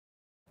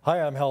Hi,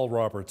 I'm Hal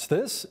Roberts.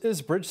 This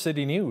is Bridge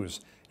City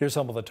News. Here's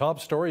some of the top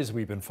stories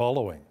we've been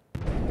following.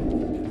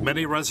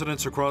 Many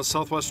residents across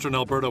southwestern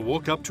Alberta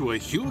woke up to a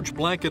huge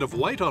blanket of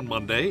white on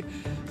Monday.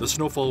 The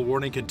snowfall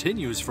warning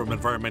continues from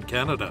Environment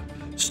Canada.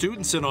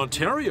 Students in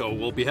Ontario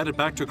will be headed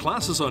back to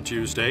classes on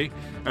Tuesday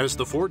as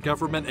the Ford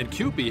government and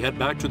CUPE head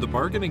back to the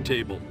bargaining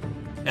table.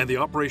 And the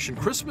Operation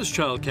Christmas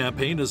Child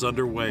campaign is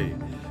underway.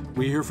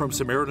 We hear from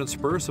Samaritan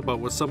Spurs about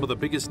what some of the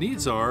biggest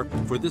needs are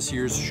for this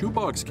year's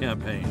Shoebox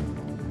campaign.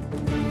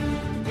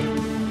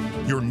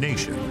 Your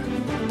nation,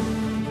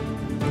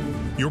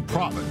 your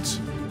province,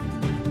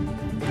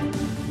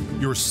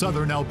 your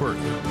southern Alberta.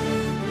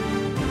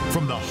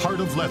 From the heart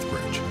of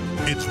Lethbridge,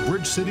 it's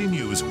Bridge City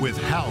News with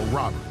Hal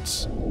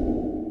Roberts.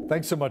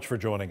 Thanks so much for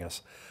joining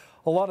us.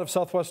 A lot of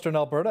southwestern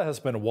Alberta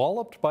has been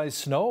walloped by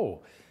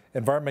snow.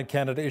 Environment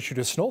Canada issued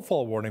a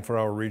snowfall warning for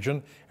our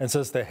region and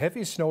says the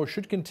heavy snow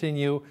should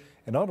continue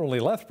in not only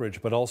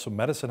Lethbridge but also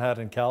Medicine Hat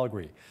and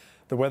Calgary.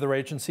 The weather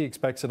agency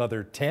expects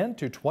another 10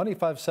 to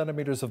 25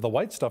 centimeters of the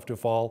white stuff to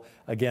fall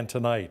again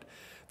tonight.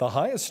 The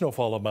highest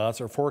snowfall amounts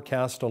are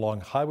forecast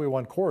along Highway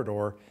 1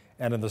 corridor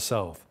and in the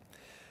south.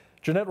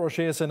 Jeanette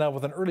Rocher is in now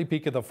with an early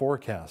peek at the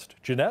forecast.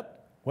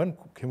 Jeanette, when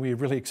can we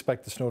really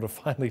expect the snow to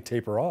finally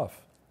taper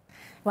off?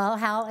 Well,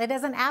 Hal, it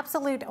is an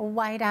absolute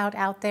whiteout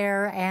out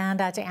there, and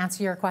to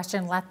answer your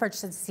question, Lethbridge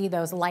should see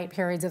those light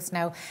periods of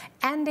snow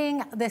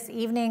ending this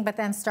evening, but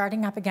then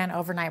starting up again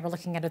overnight. We're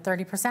looking at a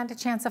 30%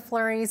 chance of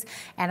flurries,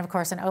 and of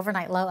course an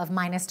overnight low of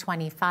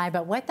 -25.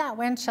 But with that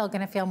wind chill, going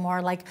to feel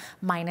more like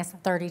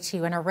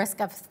 -32 and a risk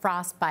of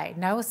frostbite.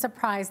 No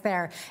surprise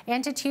there.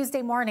 Into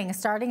Tuesday morning,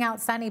 starting out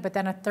sunny, but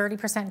then a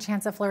 30%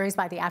 chance of flurries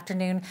by the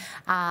afternoon.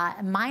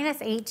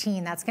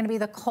 -18. That's going to be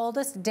the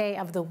coldest day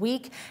of the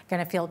week.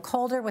 Going to feel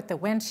colder with the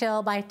wind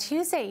chill. By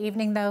Tuesday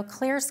evening, though,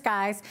 clear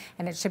skies,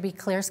 and it should be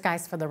clear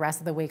skies for the rest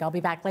of the week. I'll be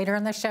back later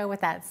in the show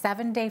with that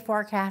 7-day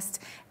forecast,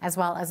 as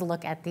well as a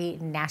look at the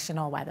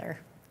national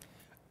weather.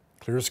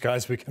 Clear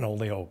skies, we can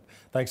only hope.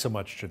 Thanks so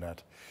much,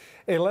 Jeanette.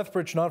 A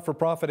Lethbridge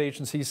not-for-profit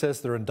agency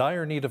says they're in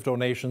dire need of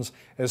donations,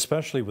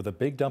 especially with the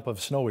big dump of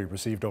snow we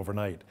received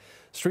overnight.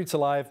 Streets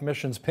Alive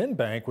Mission's Pin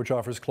Bank, which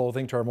offers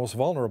clothing to our most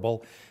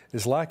vulnerable,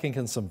 is lacking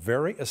in some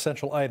very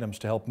essential items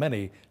to help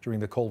many during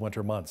the cold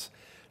winter months.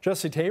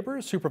 Jesse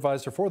Tabor,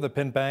 supervisor for the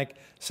Pin Bank,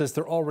 says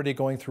they're already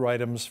going through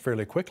items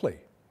fairly quickly.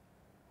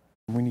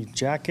 We need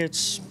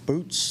jackets,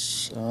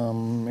 boots,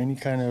 any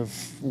kind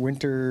of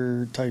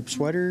winter type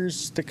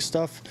sweaters, thick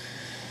stuff,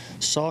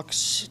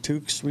 socks,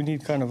 toques. We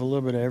need kind of a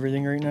little bit of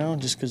everything right now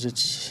just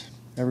because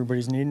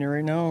everybody's needing it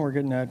right now. We're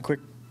getting that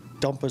quick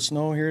dump of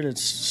snow here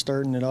that's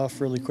starting it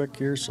off really quick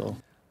here. So.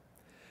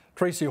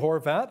 Tracy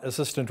Horvat,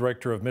 Assistant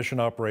Director of Mission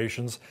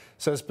Operations,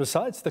 says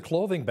besides the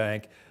clothing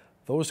bank,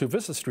 those who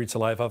visit Streets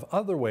Alive have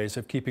other ways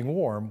of keeping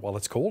warm while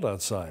it's cold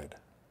outside.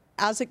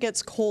 As it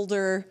gets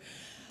colder,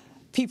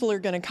 people are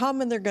going to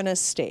come and they're going to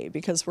stay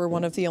because we're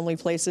one of the only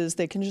places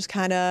they can just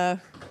kind of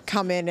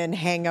come in and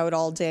hang out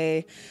all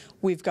day.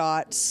 We've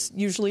got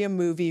usually a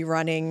movie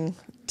running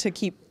to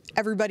keep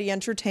everybody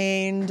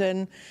entertained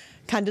and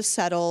kind of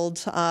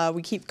settled.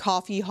 We keep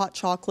coffee, hot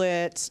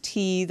chocolate,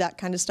 tea, that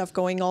kind of stuff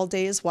going all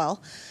day as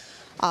well.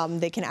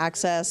 They can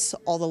access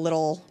all the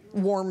little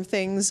warm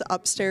things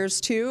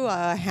upstairs too,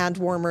 hand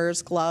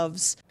warmers,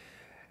 gloves.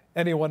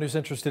 Anyone who's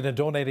interested in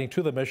donating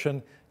to the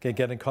mission can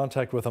get in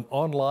contact with them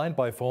online,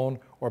 by phone,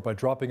 or by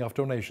dropping off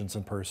donations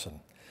in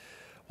person.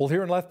 Well,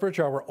 here in Lethbridge,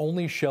 our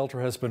only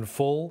shelter has been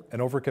full and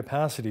over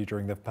capacity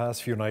during the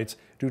past few nights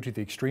due to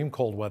the extreme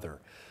cold weather.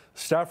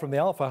 Staff from the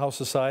Alpha House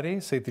Society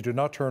say they do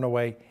not turn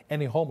away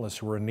any homeless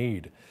who are in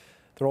need.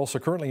 They're also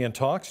currently in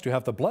talks to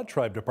have the Blood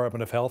Tribe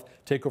Department of Health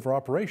take over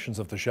operations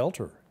of the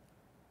shelter.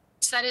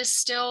 That is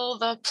still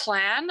the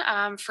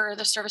plan for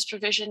the service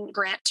provision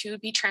grant to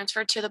be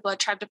transferred to the Blood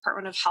Tribe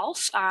Department of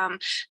Health.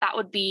 That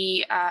would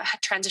be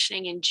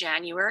transitioning in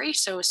January,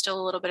 so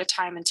still a little bit of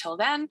time until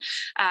then.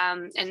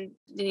 And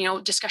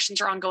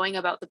discussions are ongoing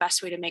about the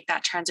best way to make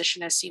that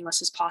transition as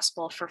seamless as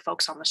possible for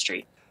folks on the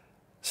street.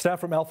 Staff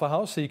from Alpha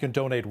House say you can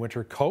donate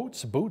winter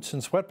coats, boots,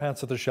 and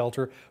sweatpants at the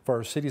shelter for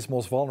our city's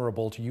most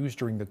vulnerable to use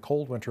during the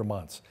cold winter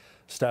months.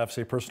 Staff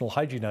say personal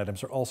hygiene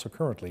items are also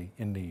currently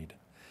in need.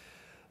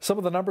 Some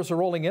of the numbers are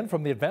rolling in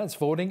from the advance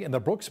voting in the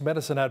Brooks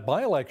Medicine Hat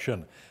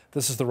by-election.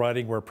 This is the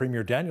riding where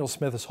Premier Daniel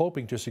Smith is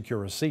hoping to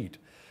secure a seat.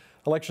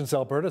 Elections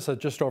Alberta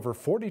said just over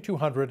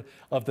 4,200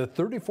 of the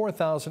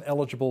 34,000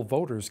 eligible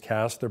voters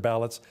cast their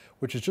ballots,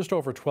 which is just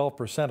over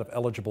 12% of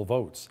eligible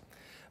votes.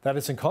 That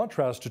is in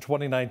contrast to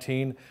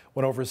 2019,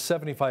 when over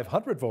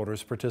 7,500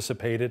 voters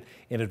participated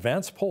in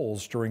advance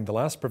polls during the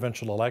last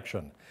provincial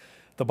election.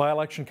 The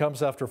by-election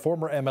comes after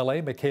former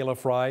MLA Michaela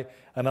Fry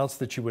announced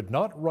that she would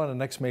not run in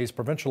next May's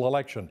provincial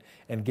election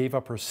and gave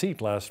up her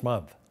seat last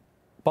month.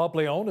 Bob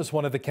Leone is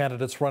one of the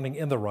candidates running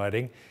in the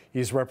riding.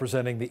 He's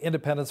representing the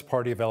Independence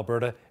Party of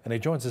Alberta, and he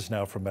joins us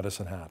now from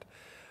Medicine Hat.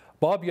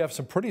 Bob, you have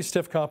some pretty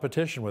stiff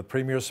competition with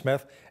Premier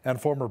Smith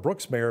and former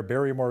Brooks Mayor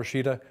Barry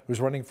Morishita,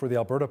 who's running for the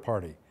Alberta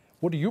Party.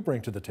 What do you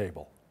bring to the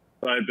table?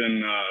 I've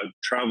been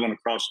traveling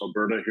across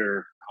Alberta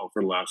here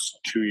for the last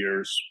 2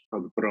 years,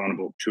 probably put on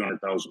about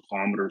 200,000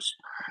 kilometers.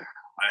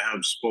 I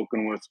have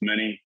spoken with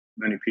many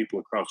people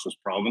across this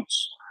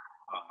province.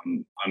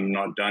 I'm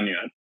not done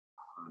yet.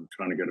 I'm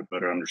trying to get a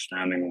better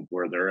understanding of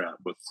where they're at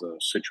with the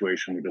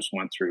situation we just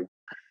went through.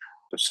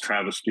 This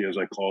travesty, as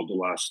I called the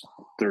last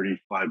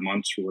 35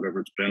 months or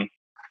whatever it's been.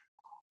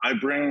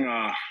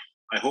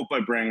 I hope I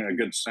bring a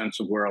good sense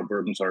of where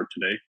Albertans are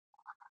today.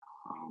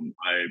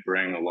 I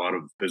bring a lot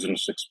of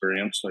business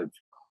experience. I've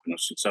been a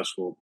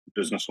successful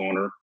business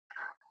owner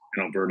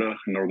in Alberta,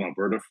 in Northern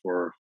Alberta,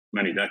 for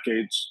many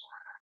decades.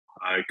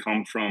 I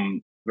come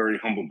from very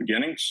humble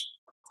beginnings.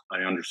 I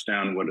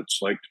understand what it's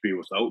like to be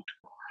without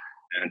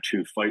and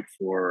to fight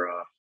for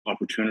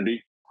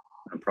opportunity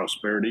and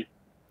prosperity.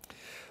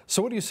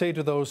 So what do you say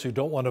to those who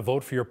don't want to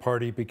vote for your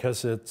party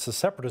because it's a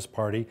separatist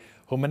party,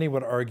 who many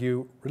would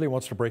argue really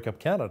wants to break up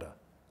Canada?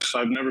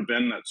 I've never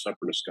been that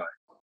separatist guy,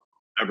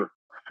 ever.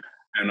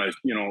 And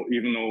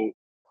even though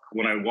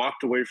when I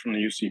walked away from the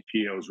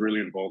UCP, I was really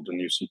involved in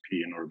the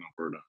UCP in Northern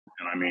Alberta.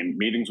 And I mean,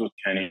 meetings with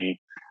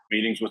Kenny,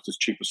 meetings with his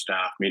chief of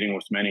staff, meeting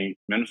with many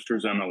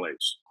ministers,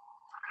 MLAs.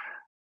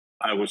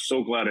 I was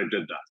so glad I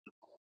did that.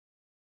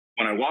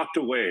 When I walked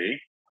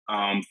away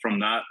from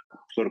that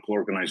political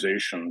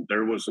organization,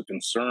 there was a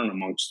concern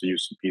amongst the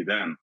UCP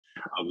then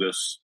of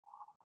this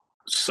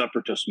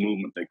separatist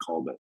movement, they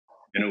called it.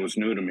 And it was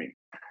new to me.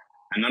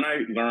 And then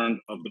I learned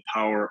of the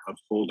power of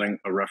holding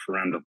a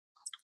referendum.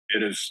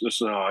 This is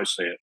how I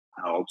say it,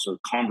 Hal. It's a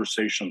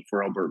conversation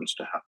for Albertans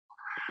to have.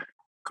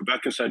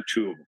 Quebec has had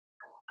two of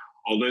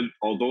them.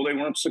 Although they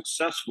weren't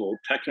successful,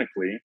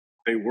 technically,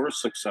 they were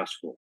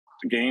successful.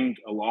 They gained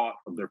a lot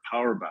of their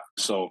power back.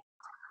 So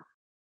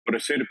what I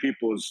say to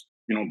people is,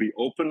 be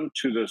open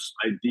to this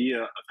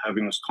idea of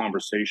having this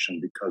conversation,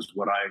 because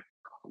what I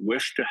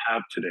wish to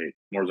have today,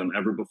 more than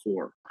ever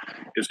before,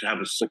 is to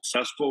have a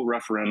successful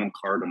referendum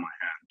card in my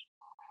hand.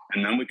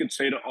 And then we could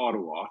say to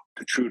Ottawa,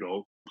 to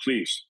Trudeau,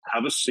 please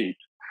have a seat.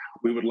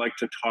 We would like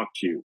to talk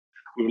to you.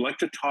 We would like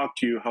to talk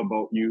to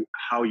you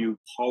how you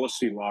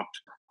policy locked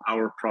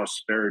our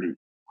prosperity.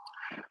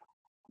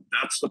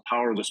 That's the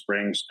power this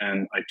brings.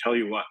 And I tell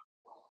you what,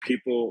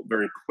 people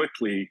very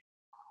quickly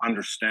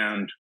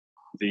understand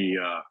the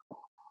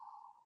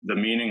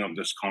meaning of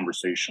this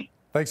conversation.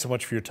 Thanks so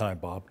much for your time,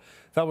 Bob.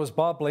 That was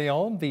Bob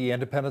Leon, the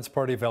Independence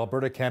Party of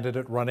Alberta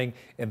candidate running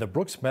in the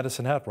Brooks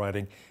Medicine Hat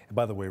riding. And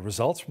by the way,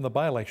 results from the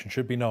by-election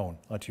should be known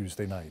on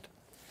Tuesday night.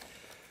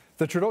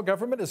 The Trudeau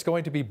government is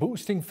going to be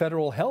boosting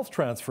federal health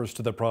transfers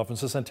to the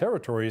provinces and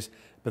territories,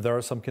 but there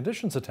are some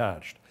conditions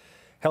attached.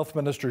 Health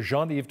Minister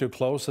Jean-Yves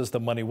Duclos says the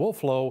money will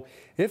flow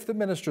if the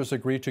ministers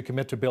agree to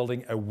commit to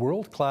building a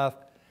world-class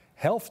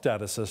health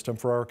data system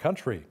for our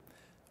country.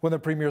 When the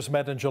premiers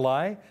met in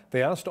July,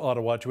 they asked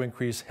Ottawa to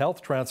increase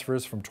health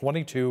transfers from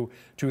 22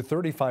 to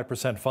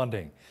 35%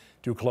 funding.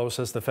 Duclos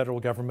says the federal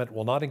government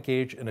will not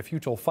engage in a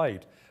futile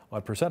fight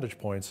on percentage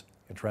points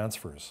in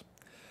transfers.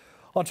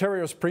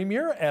 Ontario's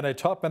premier and a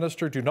top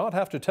minister do not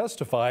have to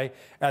testify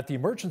at the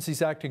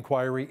Emergencies Act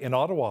inquiry in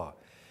Ottawa.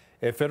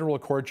 A federal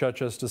court judge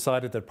has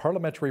decided that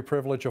parliamentary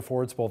privilege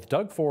affords both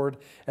Doug Ford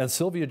and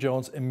Sylvia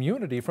Jones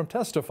immunity from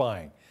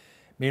testifying.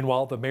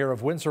 Meanwhile, the mayor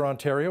of Windsor,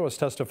 Ontario, is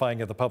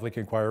testifying at the public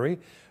inquiry.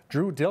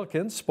 Drew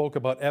Dilkins spoke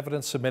about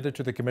evidence submitted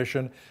to the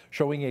commission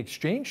showing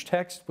exchange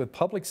text with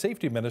Public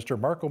Safety Minister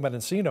Marco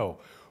Mendicino,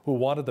 who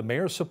wanted the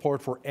mayor's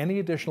support for any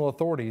additional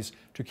authorities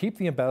to keep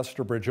the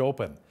Ambassador Bridge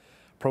open.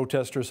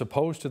 Protesters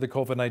opposed to the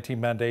COVID-19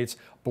 mandates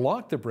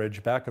blocked the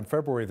bridge back on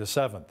February the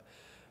 7th.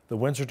 The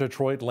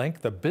Windsor-Detroit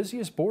link, the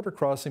busiest border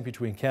crossing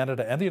between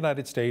Canada and the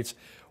United States,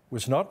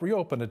 was not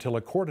reopened until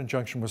a court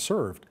injunction was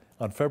served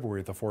on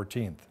February the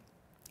 14th.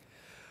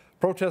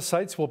 Protest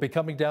sites will be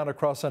coming down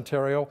across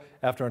Ontario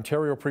after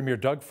Ontario Premier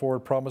Doug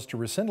Ford promised to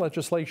rescind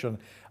legislation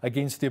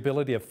against the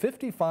ability of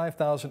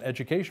 55,000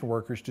 education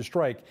workers to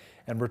strike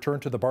and return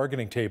to the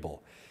bargaining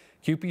table.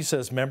 CUPE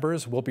says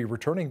members will be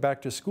returning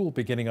back to school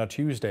beginning on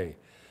Tuesday.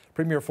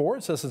 Premier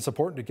Ford says it's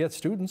important to get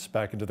students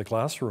back into the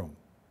classroom.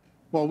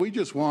 Well, we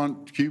just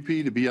want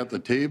CUPE to be at the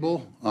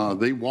table.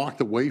 They walked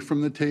away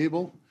from the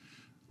table.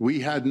 We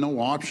had no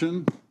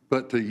option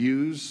but to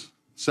use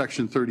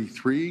Section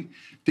 33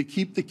 to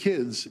keep the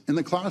kids in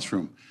the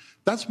classroom.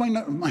 That's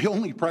my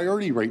only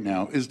priority right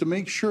now, is to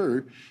make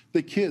sure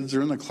the kids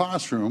are in the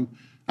classroom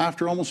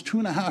after almost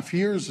 2.5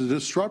 years of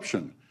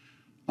disruption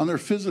on their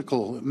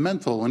physical,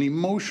 mental, and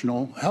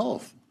emotional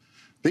health.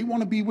 They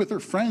want to be with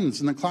their friends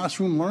in the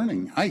classroom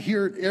learning. I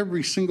hear it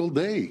every single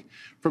day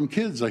from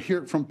kids. I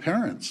hear it from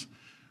parents.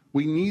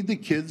 We need the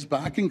kids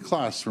back in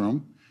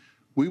classroom.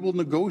 We will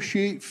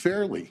negotiate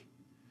fairly,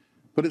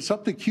 but it's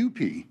up to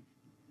CUPE.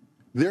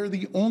 They're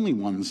the only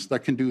ones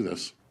that can do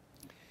this.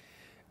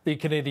 The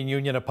Canadian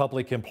Union of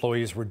Public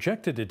Employees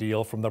rejected a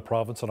deal from the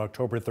province on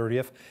October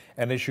 30th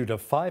and issued a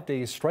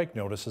 5-day strike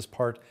notice as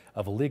part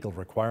of a legal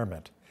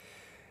requirement.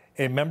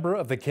 A member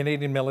of the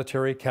Canadian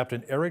military,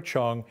 Captain Eric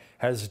Chung,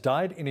 has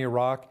died in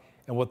Iraq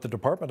in what the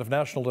Department of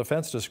National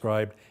Defense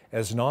described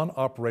as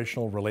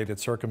non-operational related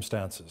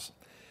circumstances.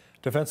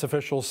 Defense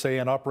officials say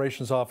an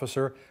operations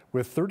officer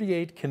with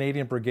 38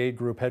 Canadian Brigade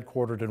Group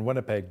headquartered in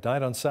Winnipeg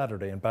died on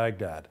Saturday in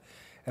Baghdad.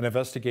 An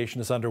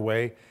investigation is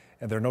underway,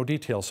 and there are no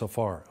details so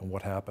far on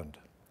what happened.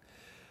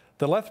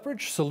 The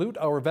Lethbridge Salute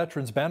Our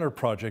Veterans banner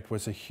project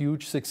was a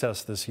huge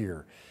success this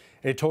year.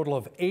 A total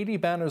of 80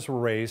 banners were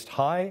raised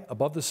high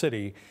above the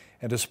city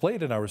and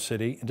displayed in our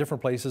city in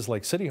different places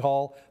like City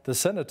Hall, the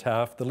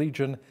Cenotaph, the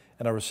Legion,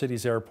 and our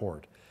city's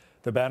airport.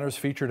 The banners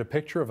featured a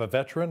picture of a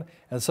veteran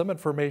and some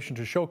information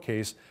to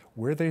showcase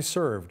where they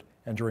served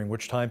and during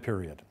which time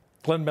period.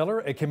 Glenn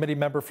Miller, a committee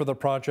member for the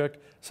project,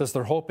 says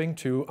they're hoping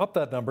to up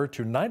that number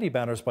to 90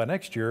 banners by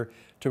next year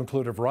to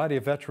include a variety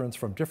of veterans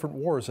from different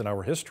wars in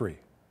our history.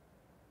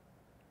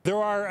 There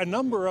are a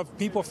number of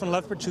people from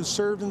Lethbridge who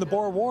served in the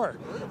Boer War,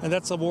 and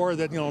that's a war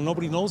that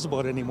nobody knows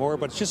about anymore,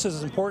 but it's just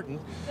as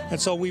important.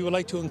 And so we would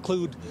like to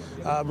include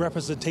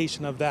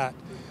representation of that.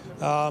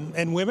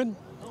 And women,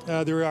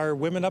 there are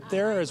women up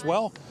there as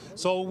well.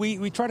 So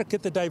we try to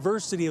get the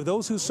diversity of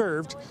those who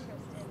served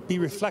be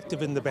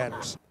reflective in the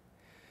banners.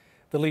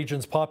 The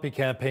Legion's Poppy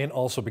campaign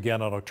also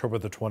began on October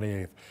the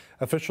 28th.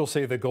 Officials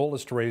say the goal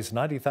is to raise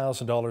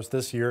 $90,000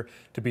 this year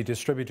to be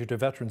distributed to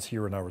veterans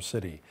here in our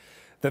city.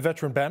 The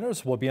veteran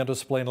banners will be on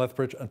display in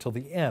Lethbridge until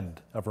the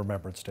end of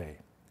Remembrance Day.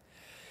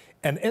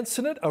 An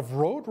incident of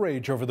road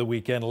rage over the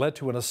weekend led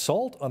to an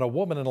assault on a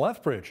woman in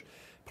Lethbridge.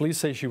 Police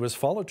say she was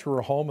followed to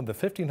her home in the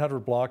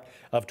 1500 block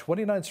of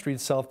 29th Street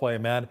South by a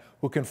man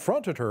who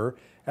confronted her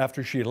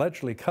after she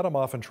allegedly cut him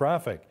off in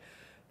traffic.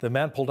 The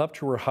man pulled up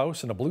to her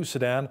house in a blue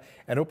sedan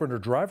and opened her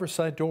driver's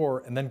side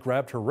door and then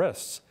grabbed her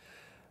wrists.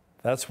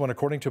 That's when,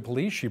 according to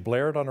police, she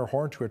blared on her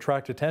horn to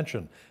attract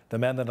attention. The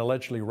man then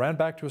allegedly ran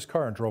back to his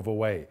car and drove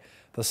away.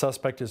 The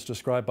suspect is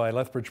described by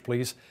Lethbridge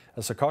police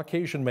as a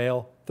Caucasian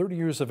male, 30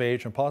 years of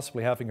age, and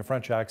possibly having a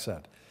French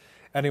accent.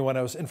 Anyone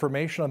who has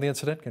information on the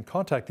incident can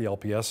contact the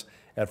LPS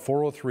at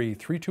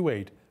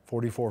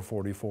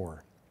 403-328-4444.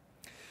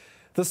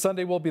 This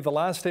Sunday will be the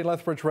last day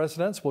Lethbridge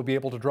residents will be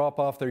able to drop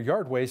off their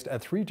yard waste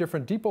at 3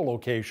 different depot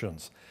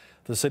locations.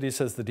 The city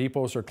says the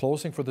depots are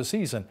closing for the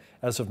season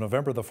as of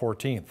November the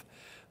 14th.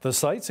 The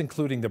sites,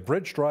 including the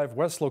Bridge Drive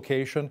West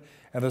location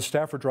and the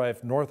Stafford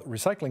Drive North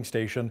recycling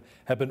station,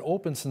 have been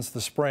open since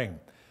the spring.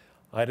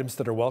 Items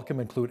that are welcome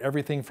include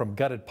everything from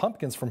gutted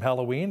pumpkins from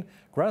Halloween,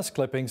 grass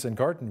clippings, and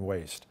garden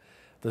waste.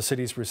 The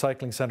city's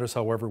recycling centers,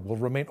 however, will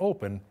remain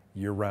open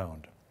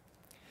year-round.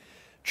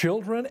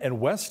 Children in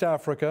West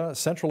Africa,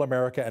 Central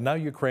America, and now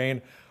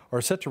Ukraine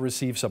are set to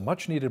receive some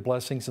much-needed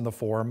blessings in the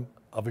form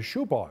of a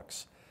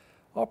shoebox.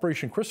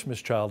 Operation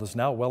Christmas Child is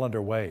now well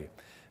underway.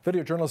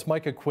 Video journalist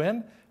Micah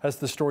Quinn has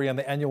the story on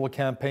the annual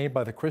campaign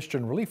by the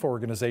Christian relief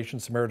organization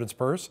Samaritan's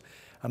Purse,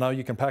 and how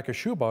you can pack a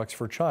shoebox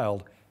for a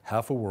child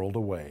half a world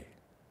away.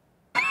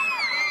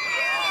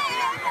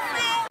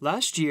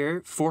 Last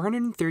year,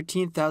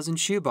 413,000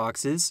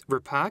 shoeboxes were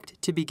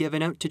packed to be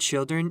given out to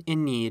children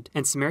in need,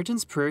 and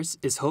Samaritan's Purse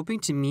is hoping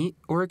to meet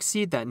or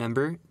exceed that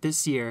number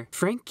this year.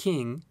 Frank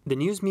King, the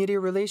News Media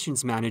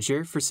Relations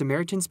Manager for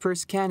Samaritan's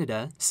Purse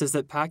Canada, says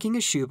that packing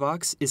a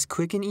shoebox is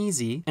quick and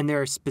easy, and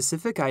there are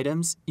specific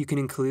items you can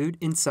include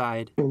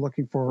inside. We're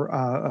looking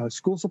for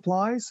school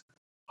supplies,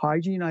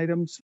 hygiene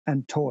items,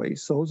 and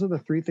toys. Those are the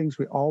 3 things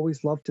we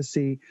always love to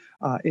see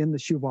in the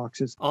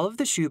shoeboxes. All of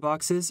the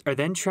shoeboxes are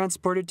then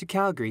transported to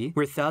Calgary,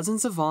 where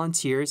thousands of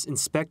volunteers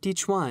inspect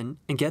each one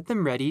and get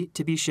them ready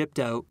to be shipped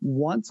out.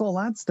 Once all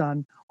that's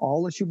done,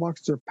 all the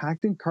shoeboxes are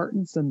packed in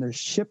cartons and they're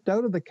shipped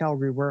out of the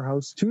Calgary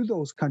warehouse to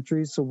those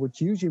countries, so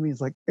which usually means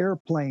like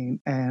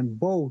airplane and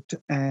boat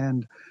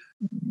and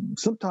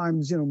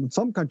sometimes, in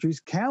some countries,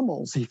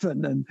 camels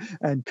even,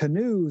 and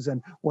canoes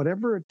and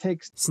whatever it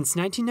takes. Since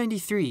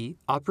 1993,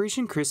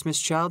 Operation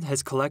Christmas Child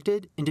has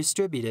collected and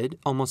distributed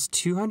almost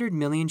 200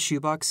 million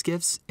shoebox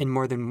gifts in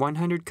more than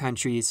 100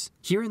 countries.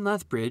 Here in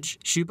Lethbridge,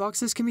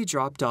 shoeboxes can be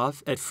dropped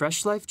off at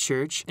Fresh Life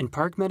Church and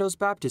Park Meadows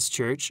Baptist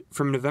Church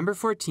from November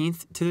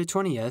 14th to the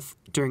 20th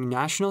during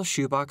National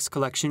Shoebox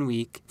Collection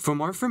Week. For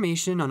more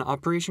information on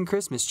Operation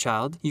Christmas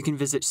Child, you can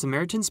visit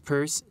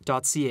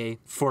SamaritansPurse.ca.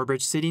 For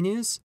Bridge City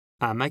News,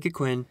 I'm Micah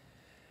Quinn.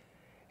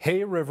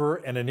 Hay River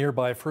and a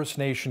nearby First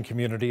Nation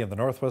community in the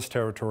Northwest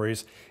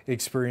Territories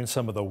experienced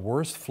some of the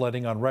worst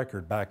flooding on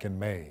record back in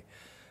May.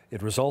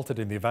 It resulted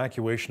in the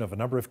evacuation of a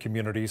number of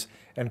communities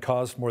and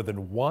caused more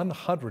than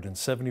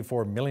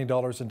 $174 million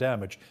in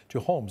damage to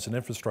homes and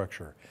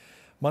infrastructure.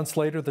 Months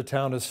later, the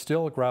town is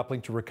still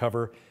grappling to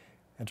recover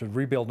and to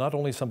rebuild not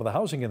only some of the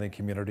housing in the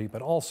community,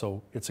 but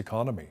also its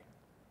economy.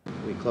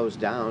 We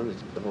closed down,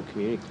 the whole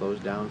community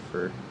closed down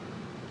for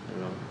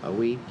a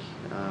week.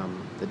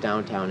 The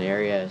downtown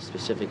area,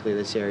 specifically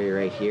this area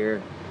right here,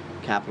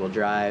 Capitol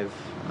Drive,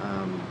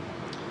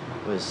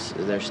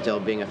 they're still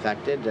being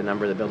affected. A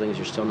number of the buildings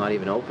are still not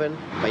even open.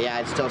 But yeah,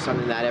 it's still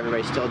something that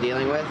everybody's still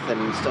dealing with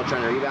and still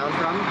trying to rebound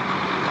from.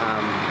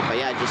 But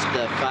yeah, just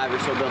the 5 or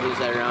so buildings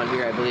that are around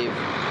here, I believe,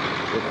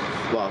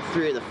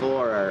 3 of the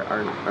 4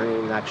 aren't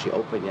even actually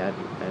open yet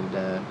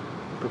and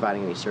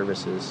providing any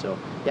services. So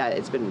yeah,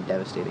 it's been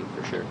devastating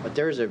for sure. But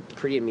there was a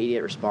pretty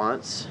immediate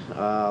response.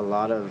 A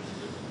lot of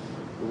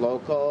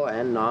local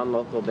and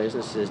non-local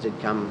businesses did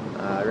come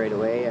right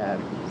away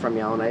from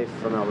Yellowknife,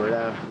 from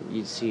Alberta.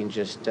 You'd seen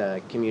just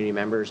community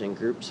members and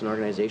groups and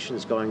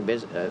organizations going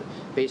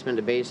basement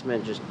to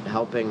basement, just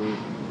helping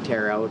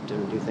tear out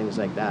and do things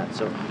like that.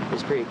 So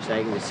it's pretty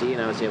exciting to see,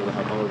 and I was able to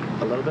help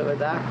out a little bit with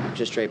that.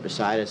 Just right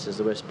beside us is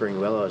the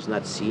Whispering Willows, and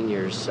that's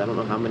seniors. I don't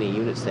know how many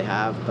units they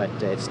have, but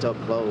it's still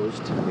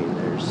closed. I mean,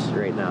 there's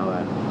right now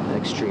an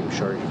extreme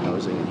shortage of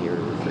housing in here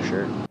for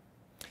sure.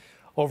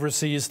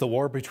 Overseas, the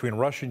war between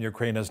Russia and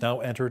Ukraine has now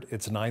entered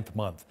its 9th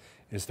month.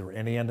 Is there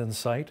any end in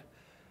sight?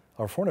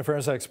 Our foreign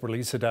affairs expert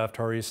Lisa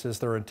Daftari says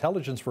there are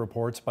intelligence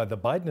reports by the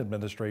Biden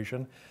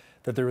administration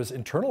that there is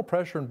internal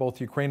pressure in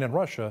both Ukraine and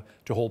Russia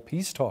to hold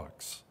peace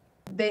talks.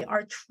 They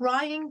are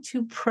trying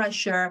to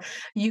pressure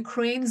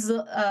Ukraine's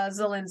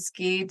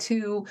Zelensky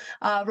to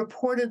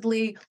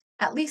reportedly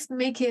at least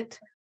make it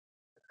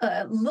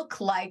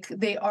look like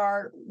they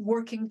are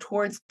working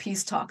towards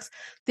peace talks.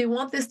 They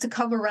want this to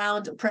come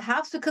around,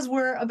 perhaps because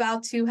we're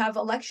about to have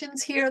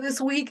elections here this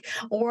week,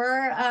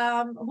 or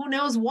who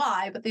knows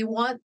why, but they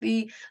want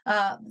the,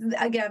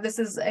 again, this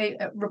is a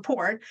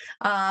report,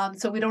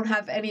 so we don't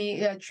have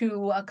any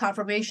true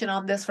confirmation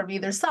on this from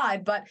either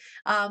side, but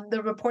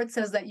the report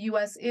says that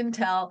U.S.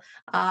 intel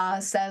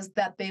says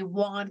that they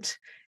want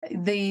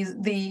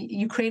the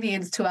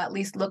Ukrainians to at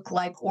least look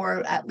like,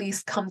 or at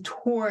least come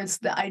towards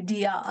the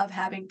idea of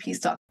having peace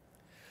talks.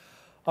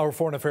 Our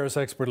foreign affairs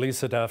expert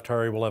Lisa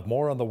Daftari will have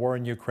more on the war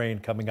in Ukraine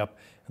coming up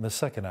in the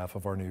second half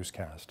of our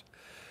newscast.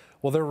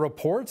 Well, there are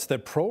reports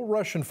that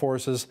pro-Russian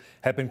forces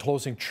have been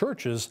closing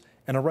churches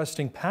and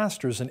arresting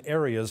pastors in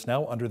areas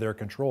now under their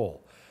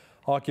control.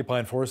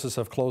 Occupying forces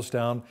have closed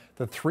down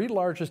the 3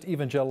 largest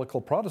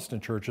evangelical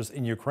Protestant churches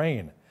in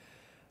Ukraine.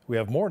 We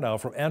have more now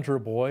from Andrew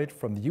Boyd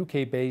from the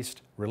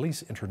UK-based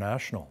Release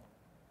International.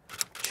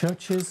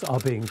 Churches are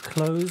being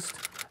closed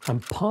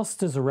and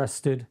pastors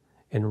arrested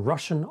in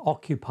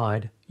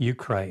Russian-occupied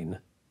Ukraine.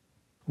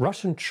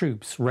 Russian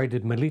troops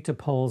raided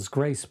Melitopol's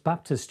Grace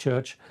Baptist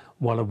Church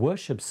while a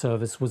worship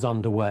service was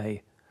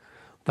underway.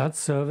 That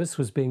service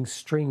was being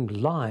streamed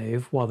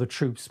live while the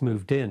troops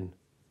moved in.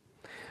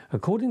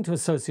 According to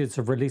Associates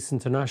of Release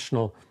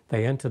International,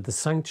 they entered the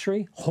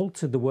sanctuary,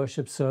 halted the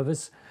worship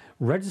service,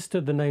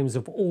 registered the names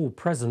of all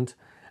present,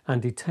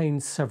 and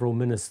detained several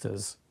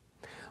ministers.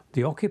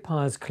 The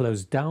occupiers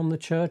closed down the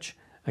church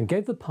and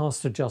gave the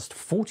pastor just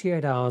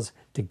 48 hours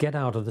to get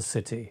out of the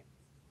city.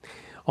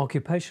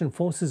 Occupation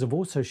forces have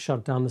also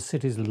shut down the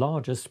city's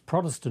largest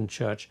Protestant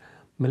church,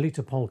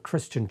 Melitopol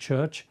Christian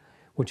Church,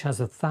 which has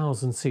a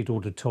 1,000-seat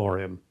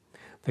auditorium.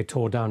 They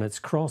tore down its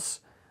cross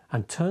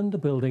and turned the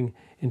building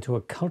into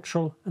a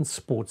cultural and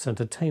sports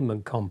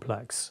entertainment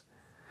complex.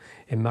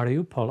 In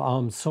Mariupol,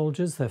 armed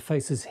soldiers, their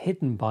faces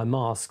hidden by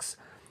masks,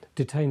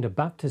 detained a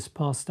Baptist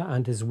pastor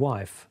and his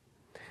wife.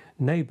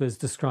 Neighbours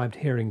described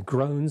hearing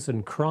groans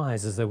and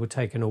cries as they were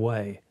taken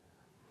away.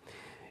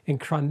 In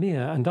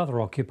Crimea and other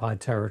occupied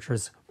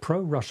territories,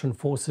 pro-Russian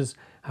forces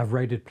have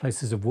raided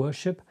places of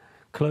worship,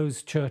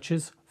 closed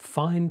churches,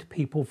 fined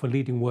people for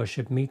leading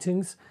worship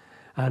meetings,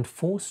 and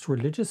forced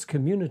religious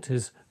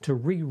communities to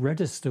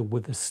re-register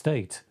with the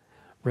state,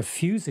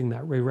 refusing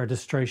that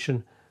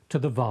re-registration to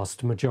the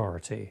vast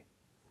majority.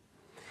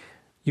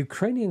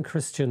 Ukrainian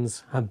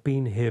Christians have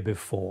been here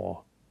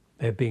before.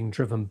 They're being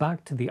driven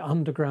back to the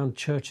underground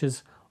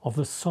churches of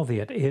the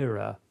Soviet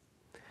era.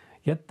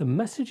 Yet the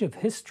message of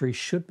history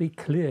should be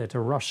clear to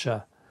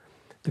Russia.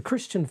 The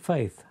Christian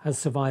faith has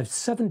survived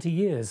 70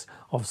 years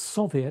of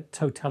Soviet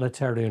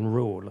totalitarian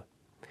rule,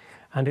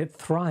 and it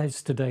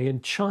thrives today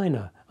in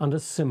China under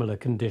similar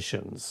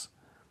conditions.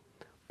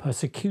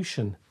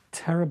 Persecution,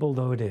 terrible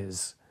though it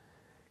is,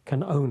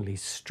 can only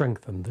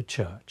strengthen the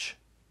church.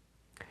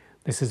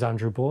 This is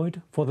Andrew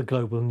Boyd for the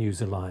Global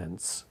News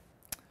Alliance.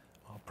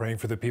 Praying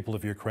for the people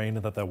of Ukraine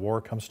and that the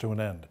war comes to an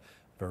end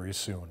very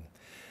soon.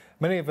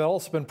 Many have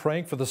also been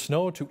praying for the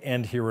snow to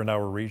end here in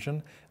our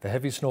region. The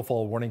heavy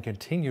snowfall warning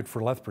continued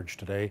for Lethbridge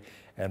today,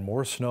 and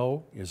more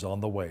snow is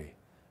on the way.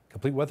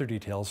 Complete weather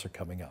details are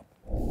coming up.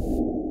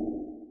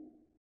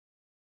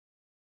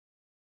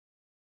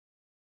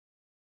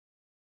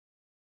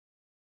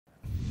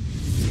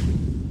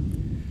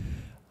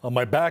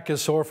 My back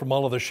is sore from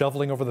all of the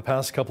shoveling over the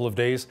past couple of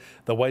days.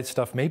 The white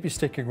stuff may be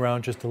sticking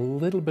around just a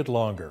little bit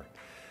longer.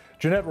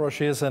 Jeanette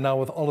Rocher is now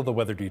with all of the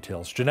weather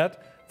details.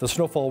 Jeanette, the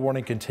snowfall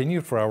warning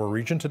continued for our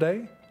region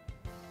today?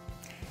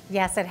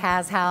 Yes, it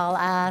has,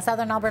 Hal.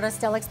 Southern Alberta is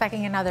still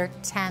expecting another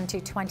 10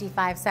 to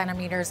 25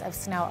 centimeters of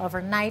snow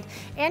overnight.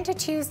 Into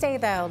Tuesday,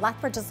 though,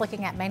 Lethbridge is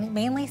looking at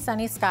mainly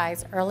sunny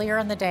skies earlier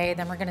in the day.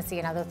 Then we're going to see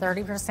another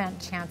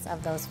 30% chance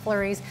of those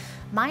flurries.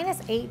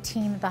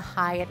 -18 the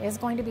high. It is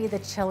going to be the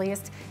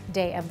chilliest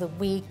day of the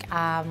week.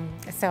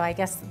 So I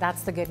guess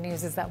that's the good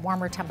news, is that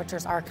warmer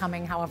temperatures are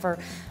coming. However,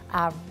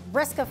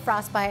 risk of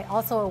frostbite,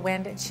 also a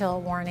wind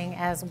chill warning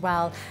as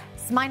well.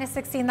 It's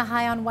 -16 the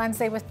high on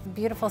Wednesday with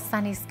beautiful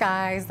sunny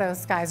skies.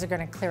 Those skies are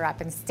going to clear up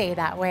and stay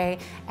that way.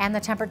 And the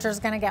temperature is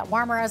going to get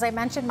warmer, as I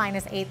mentioned.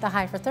 -8 the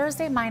high for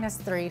Thursday,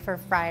 -3 for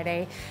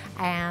Friday.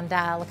 And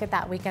look at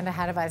that weekend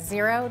ahead of us.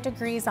 0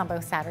 degrees on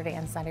both Saturday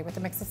and Sunday with a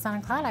mix of sun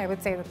and cloud. I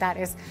would say that that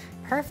is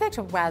perfect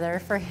weather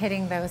for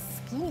hitting those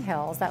ski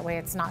hills. That way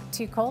it's not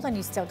too cold and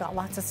you still got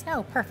lots of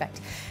snow. Perfect.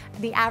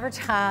 The average,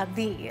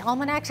 the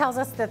almanac tells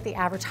us that the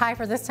average high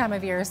for this time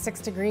of year is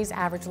 6 degrees,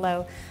 average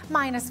low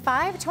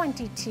 -5,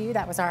 22.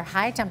 That was our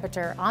high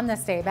temperature on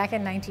this day back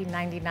in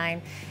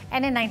 1999.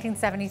 And in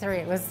 1973,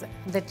 it was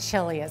the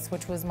chilliest,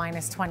 which was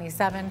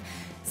 -27.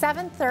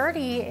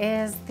 7:30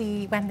 is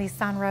when the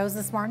sun rose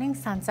this morning,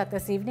 sunset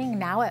this evening,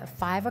 now at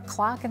 5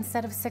 o'clock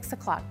instead of 6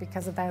 o'clock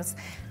because of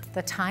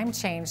the time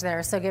change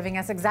there. So giving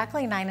us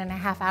exactly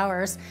 9.5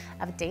 hours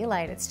of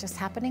daylight. It's just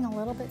happening a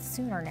little bit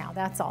sooner now,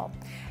 that's all.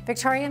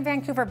 Victoria and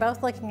Vancouver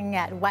both looking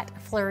at wet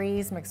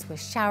flurries mixed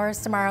with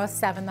showers tomorrow.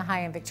 7 the high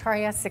in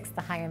Victoria, 6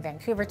 the high in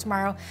Vancouver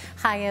tomorrow.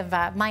 High of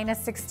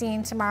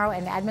 -16 tomorrow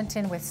in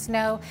Edmonton with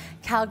snow.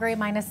 Calgary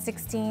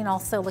 -16,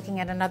 also looking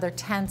at another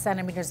 10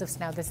 centimeters of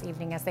snow this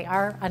evening as they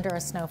are under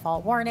a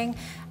snowfall warning.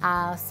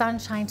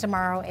 Sunshine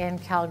tomorrow in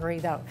Calgary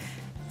though.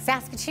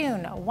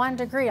 Saskatoon, 1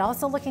 degree,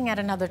 also looking at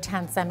another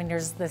 10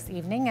 centimeters this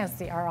evening as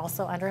they are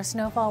also under a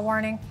snowfall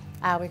warning.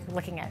 We're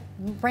looking at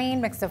rain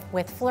mixed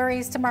with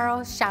flurries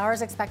tomorrow.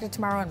 Showers expected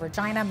tomorrow in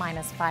Regina,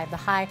 -5 the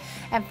high,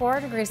 and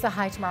 4 degrees the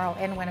high tomorrow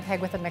in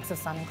Winnipeg with a mix of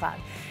sun and cloud.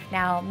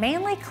 Now,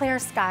 mainly clear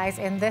skies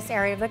in this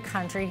area of the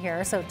country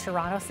here. So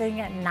Toronto sitting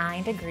at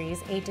 9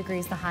 degrees, 8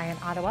 degrees the high in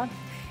Ottawa.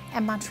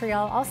 And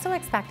Montreal also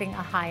expecting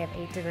a high of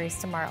 8 degrees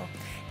tomorrow.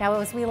 Now,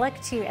 as we look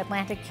to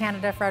Atlantic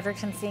Canada,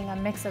 Fredericton seeing a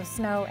mix of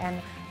snow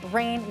and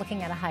rain,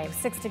 looking at a high of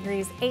 6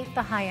 degrees, 8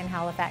 the high in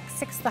Halifax,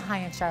 6 the high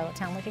in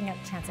Charlottetown, looking at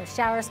a chance of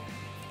showers,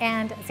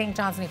 and St.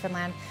 John's,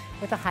 Newfoundland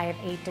with a high of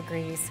 8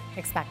 degrees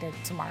expected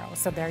tomorrow.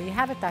 So there you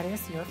have it. That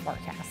is your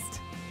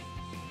forecast.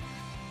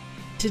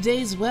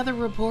 Today's weather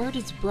report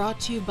is brought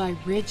to you by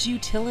Ridge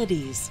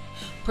Utilities,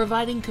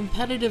 providing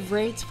competitive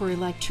rates for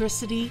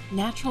electricity,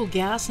 natural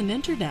gas, and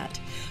internet,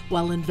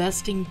 while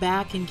investing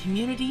back in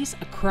communities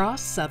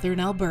across southern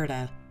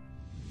Alberta.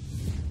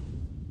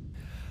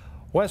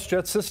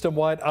 WestJet's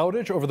system-wide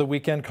outage over the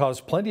weekend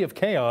caused plenty of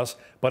chaos,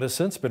 but has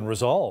since been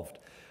resolved.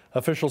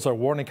 Officials are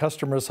warning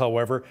customers,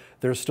 however,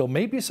 there still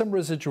may be some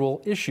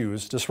residual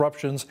issues,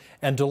 disruptions,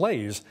 and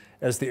delays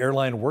as the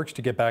airline works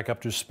to get back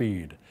up to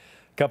speed.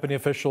 Company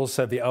officials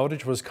said the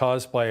outage was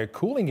caused by a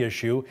cooling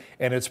issue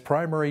in its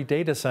primary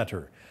data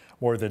center.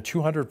 More than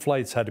 200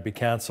 flights had to be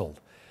canceled.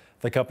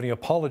 The company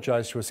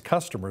apologized to its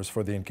customers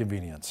for the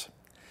inconvenience.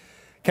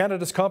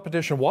 Canada's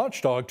competition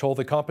watchdog told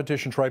the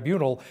Competition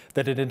Tribunal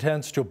that it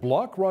intends to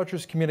block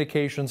Rogers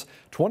Communications'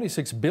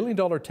 $26 billion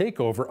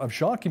takeover of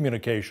Shaw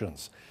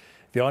Communications.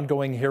 The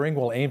ongoing hearing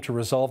will aim to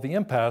resolve the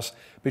impasse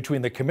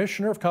between the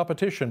Commissioner of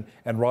Competition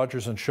and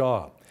Rogers and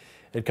Shaw.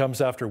 It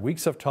comes after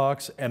weeks of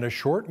talks and a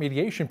short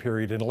mediation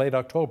period in late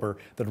October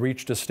that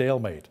reached a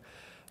stalemate.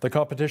 The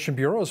Competition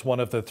Bureau is one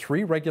of the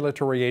 3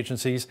 regulatory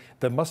agencies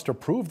that must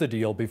approve the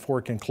deal before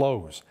it can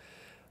close.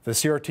 The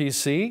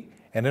CRTC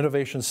and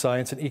Innovation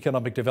Science and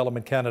Economic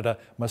Development Canada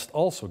must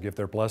also give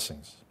their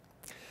blessings.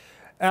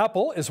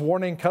 Apple is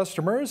warning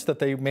customers that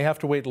they may have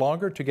to wait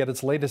longer to get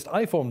its latest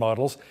iPhone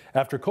models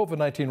after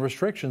COVID-19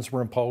 restrictions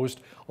were imposed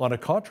on a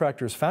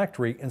contractor's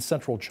factory in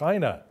central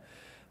China.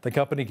 The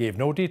company gave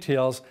no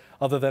details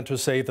other than to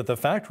say that the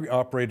factory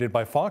operated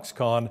by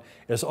Foxconn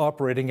is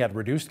operating at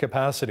reduced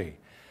capacity.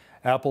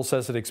 Apple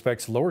says it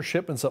expects lower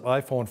shipments of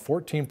iPhone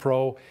 14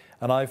 Pro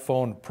and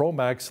iPhone Pro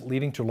Max,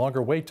 leading to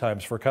longer wait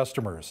times for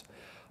customers.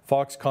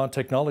 Foxconn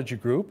Technology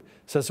Group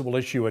says it will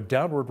issue a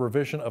downward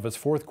revision of its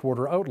fourth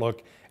quarter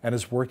outlook and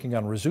is working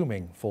on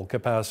resuming full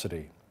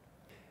capacity.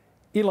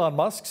 Elon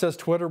Musk says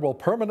Twitter will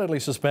permanently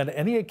suspend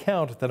any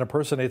account that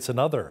impersonates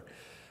another.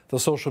 The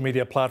social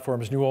media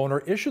platform's new owner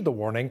issued the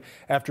warning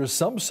after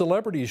some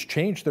celebrities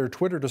changed their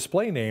Twitter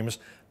display names,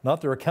 not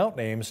their account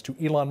names, to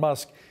Elon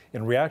Musk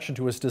in reaction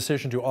to his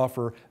decision to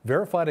offer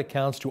verified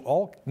accounts to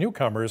all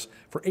newcomers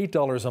for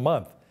 $8 a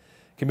month.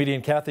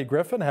 Comedian Kathy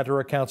Griffin had her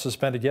account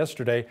suspended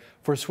yesterday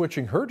for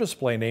switching her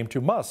display name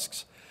to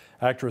Musk's.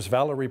 Actress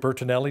Valerie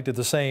Bertinelli did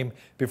the same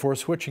before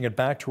switching it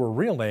back to her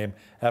real name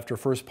after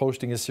first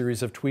posting a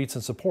series of tweets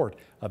in support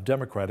of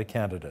Democratic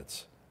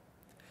candidates.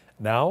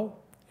 Now,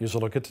 here's a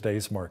look at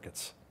today's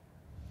markets.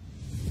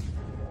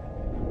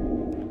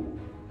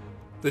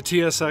 The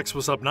TSX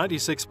was up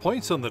 96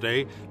 points on the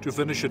day to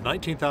finish at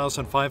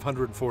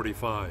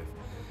 19,545.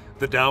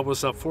 The Dow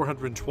was up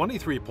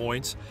 423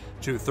 points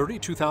to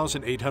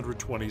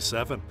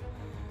 32,827.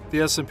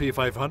 The S&P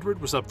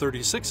 500 was up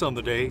 36 on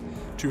the day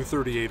to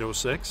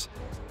 3806,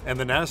 and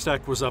the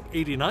Nasdaq was up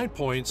 89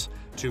 points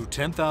to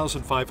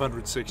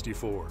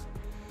 10,564.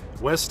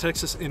 West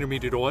Texas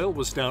Intermediate oil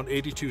was down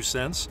 82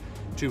 cents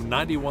to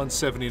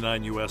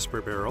 91.79 US per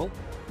barrel.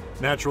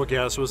 Natural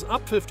gas was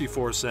up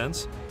 54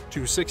 cents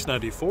to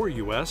 6.94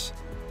 US.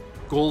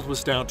 Gold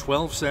was down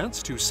 12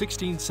 cents to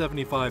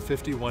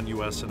 16.7551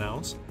 US an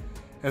ounce.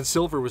 And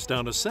silver was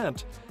down a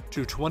cent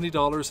to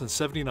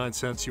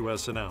 $20.79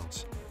 US an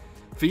ounce.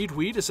 Feed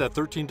wheat is at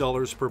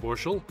 $13 per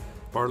bushel,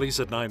 barley's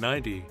at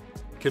 $9.90,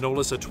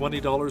 canola's at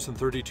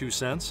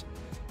 $20.32,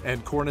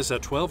 and corn is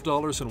at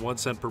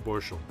 $12.01 per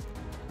bushel.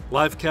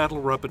 Live cattle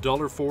were up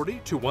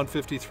 $1.40 to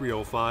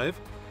 $153.05.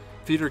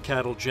 Feeder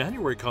cattle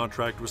January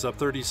contract was up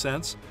 30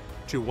 cents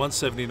to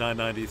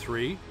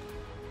 $179.93.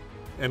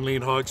 And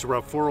lean hogs were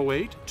up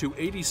 $4.08 to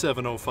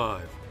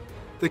 $87.05.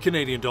 The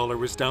Canadian dollar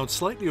was down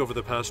slightly over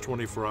the past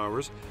 24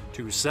 hours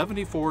to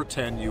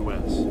 74.10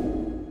 US.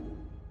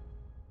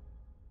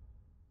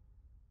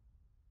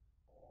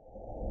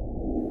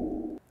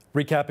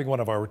 Recapping one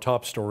of our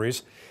top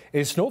stories,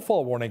 a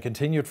snowfall warning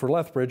continued for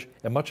Lethbridge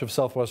and much of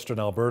southwestern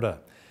Alberta.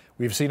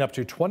 We've seen up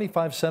to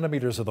 25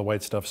 centimeters of the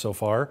white stuff so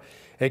far.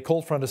 A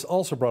cold front has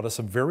also brought us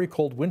some very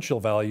cold wind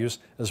chill values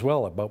as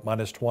well, about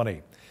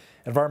 -20.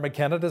 Environment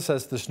Canada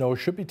says the snow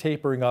should be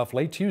tapering off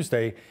late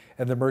Tuesday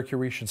and the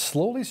mercury should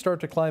slowly start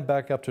to climb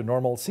back up to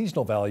normal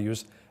seasonal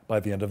values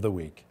by the end of the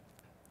week.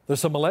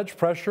 There's some alleged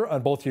pressure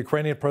on both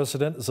Ukrainian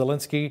President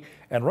Zelensky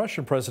and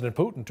Russian President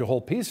Putin to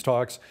hold peace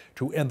talks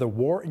to end the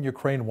war in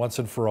Ukraine once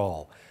and for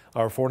all.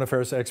 Our foreign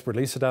affairs expert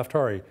Lisa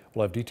Daftari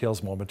will have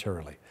details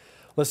momentarily.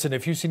 Listen,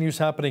 if you see news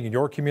happening in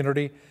your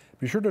community,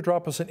 be sure to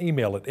drop us an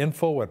email at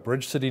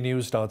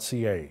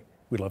info@bridgecitynews.ca.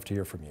 We'd love to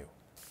hear from you.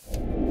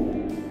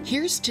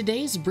 Here's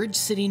today's Bridge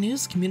City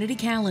News community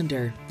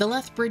calendar. The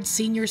Lethbridge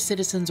Senior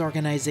Citizens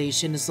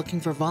Organization is looking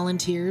for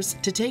volunteers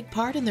to take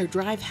part in their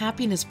Drive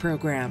Happiness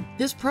program.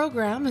 This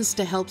program is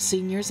to help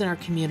seniors in our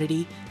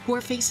community who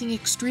are facing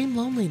extreme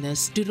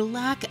loneliness due to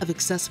lack of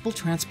accessible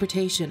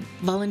transportation.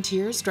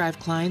 Volunteers drive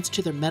clients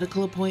to their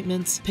medical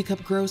appointments, pick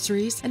up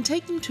groceries, and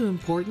take them to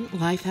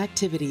important life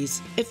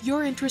activities. If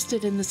you're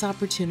interested in this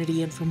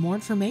opportunity and for more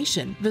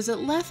information, visit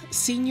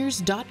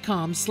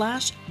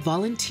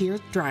lethseniors.com/volunteer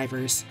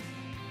drivers.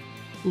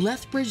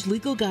 Lethbridge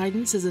Legal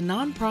Guidance is a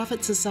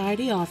nonprofit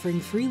society offering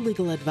free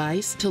legal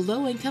advice to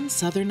low-income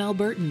Southern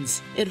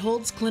Albertans. It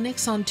holds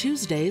clinics on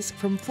Tuesdays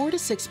from 4 to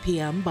 6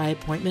 p.m. by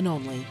appointment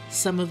only.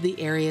 Some of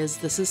the areas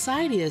the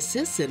society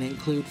assists in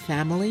include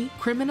family,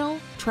 criminal,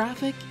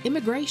 traffic,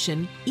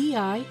 immigration,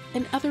 EI,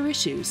 and other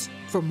issues.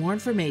 For more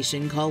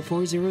information, call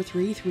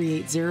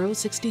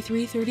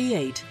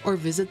 403-380-6338 or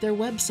visit their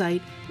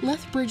website,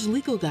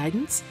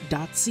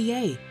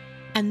 lethbridgelegalguidance.ca.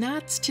 And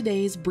that's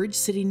today's Bridge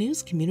City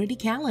News community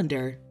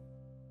calendar.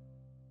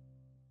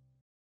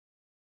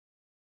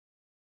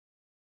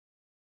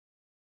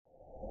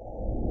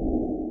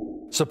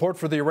 Support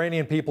for the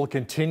Iranian people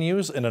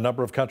continues in a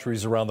number of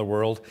countries around the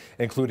world,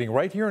 including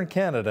right here in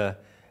Canada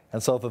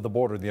and south of the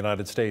border of the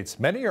United States.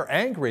 Many are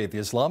angry at the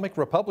Islamic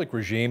Republic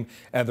regime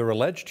and their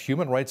alleged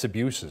human rights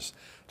abuses.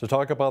 To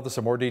talk about this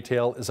in more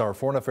detail is our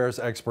foreign affairs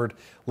expert,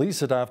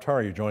 Lisa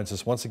Daftari, who joins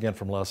us once again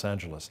from Los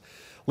Angeles.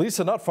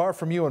 Lisa, not far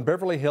from you in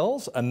Beverly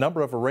Hills, a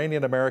number of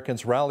Iranian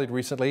Americans rallied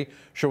recently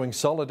showing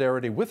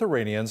solidarity with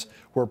Iranians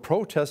who are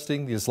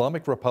protesting the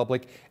Islamic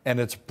Republic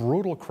and its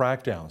brutal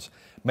crackdowns.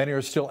 Many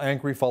are still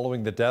angry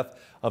following the death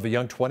of a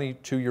young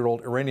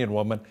 22-year-old Iranian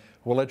woman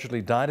who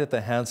allegedly died at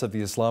the hands of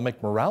the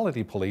Islamic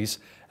morality police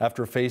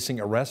after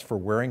facing arrest for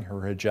wearing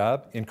her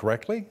hijab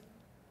incorrectly.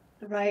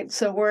 Right.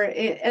 So we're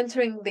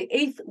entering the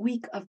 8th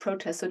week of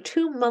protests. So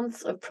 2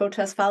 months of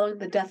protests following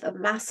the death of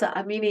Mahsa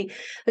Amini,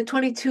 the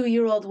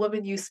 22-year-old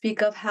woman you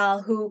speak of,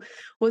 Hal, who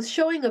was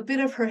showing a bit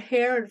of her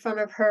hair in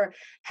front of her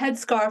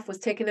headscarf, was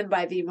taken in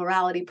by the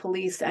morality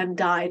police and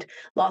died,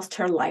 lost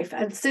her life.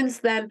 And since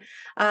then,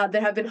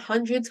 there have been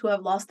hundreds who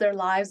have lost their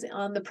lives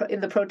in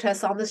the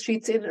protests on the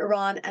streets in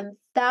Iran, and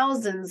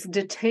thousands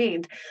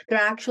detained. They're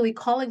actually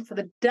calling for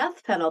the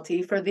death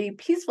penalty for the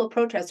peaceful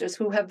protesters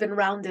who have been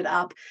rounded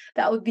up.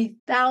 That would be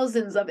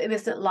thousands of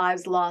innocent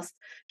lives lost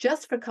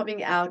just for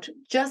coming out,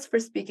 just for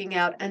speaking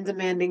out and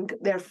demanding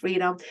their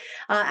freedom.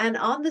 And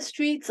on the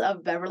streets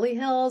of Beverly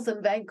Hills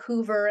and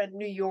Vancouver and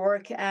New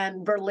York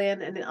and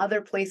Berlin and in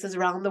other places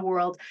around the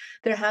world,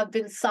 there have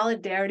been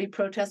solidarity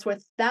protests where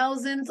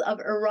thousands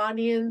of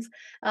Iranians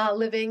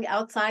living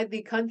outside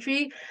the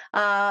country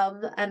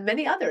and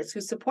many others who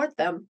support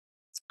them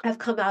have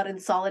come out in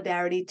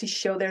solidarity to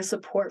show their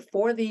support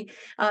for the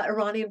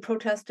Iranian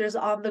protesters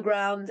on the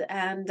ground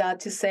and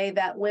to say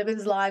that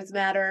women's lives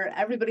matter,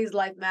 everybody's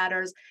life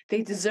matters,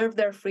 they deserve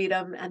their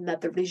freedom, and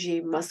that the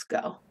regime must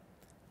go.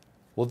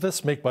 Will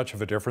this make much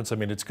of a difference? I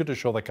mean, it's good to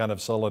show that kind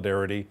of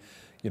solidarity,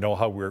 you know,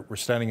 how we're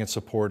standing in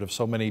support of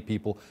so many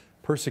people,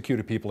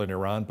 persecuted people in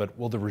Iran, but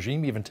will the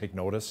regime even take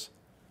notice?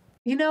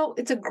 You know,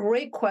 it's a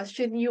great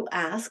question you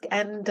ask,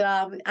 and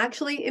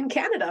actually, in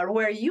Canada,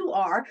 where you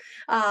are,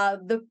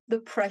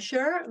 the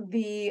pressure,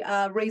 the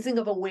raising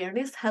of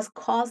awareness has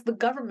caused the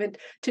government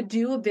to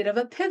do a bit of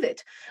a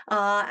pivot,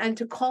 and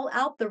to call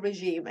out the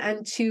regime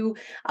and to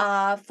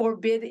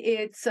forbid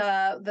its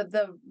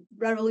the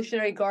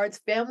Revolutionary Guard's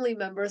family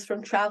members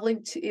from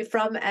traveling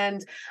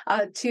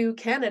to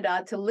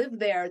Canada to live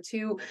there,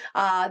 to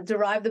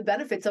derive the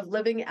benefits of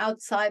living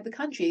outside the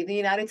country. The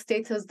United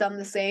States has done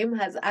the same,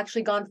 has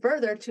actually gone further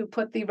to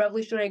put the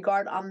Revolutionary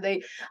Guard on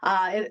the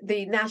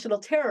national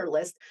terror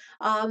list.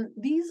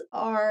 These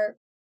are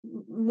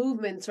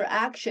movements or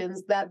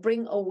actions that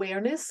bring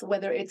awareness,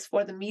 whether it's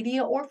for the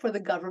media or for the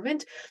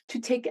government, to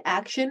take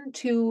action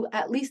to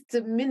at least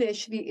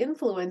diminish the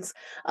influence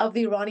of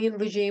the Iranian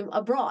regime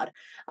abroad.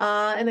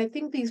 And I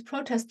think these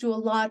protests do a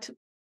lot,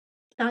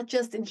 not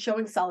just in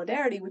showing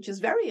solidarity, which is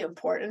very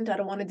important. I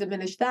don't want to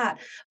diminish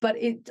that, but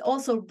it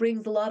also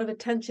brings a lot of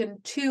attention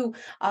to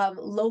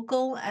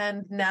local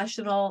and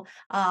national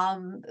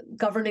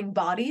governing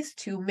bodies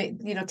to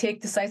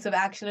take decisive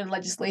action and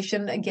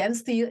legislation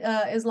against the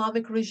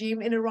Islamic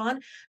regime in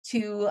Iran,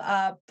 to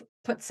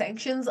put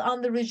sanctions on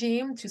the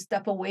regime, to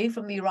step away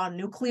from the Iran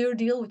nuclear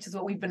deal, which is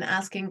what we've been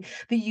asking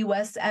the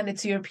US and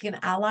its European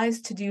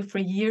allies to do for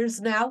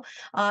years now.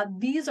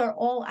 These are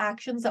all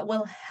actions that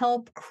will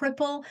help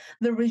cripple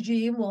the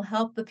regime, will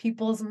help the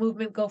people's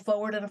movement go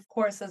forward. And of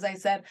course, as I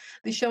said,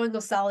 the showing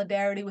of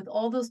solidarity with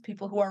all those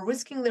people who are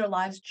risking their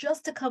lives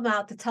just to come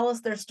out to tell us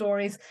their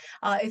stories,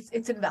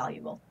 it's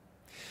invaluable.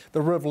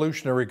 The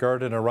Revolutionary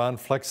Guard in Iran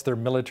flexed their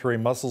military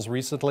muscles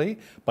recently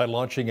by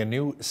launching a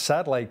new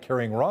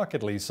satellite-carrying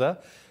rocket, Lisa.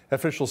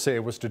 Officials say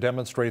it was to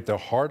demonstrate the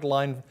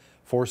hardline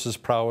forces'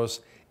 prowess,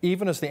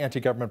 even as the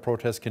anti-government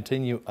protests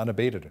continue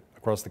unabated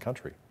across the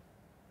country.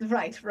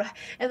 Right.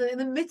 And in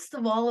the midst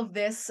of all of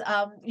this,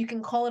 you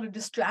can call it a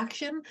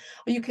distraction,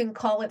 or you can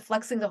call it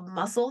flexing of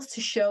muscles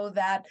to show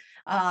that,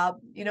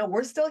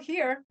 we're still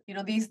here.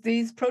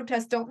 These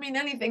protests don't mean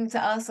anything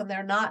to us, and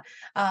they're not,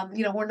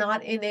 we're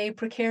not in a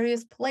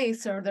precarious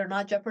place, or they're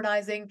not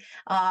jeopardizing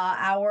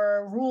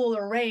our rule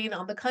or reign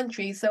on the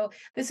country. So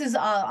this is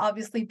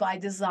obviously by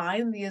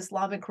design. The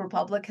Islamic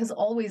Republic has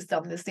always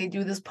done this. They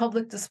do this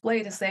public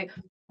display to say,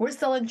 we're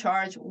still in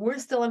charge. We're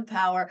still in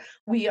power.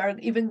 We are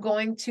even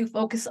going to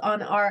focus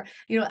on our,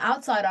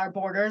 outside our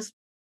borders,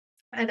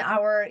 and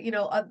our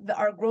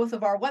growth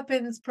of our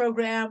weapons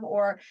program,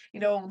 or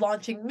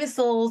launching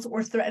missiles,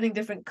 or threatening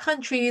different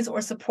countries, or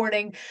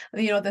supporting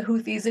the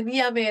Houthis in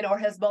Yemen or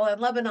Hezbollah in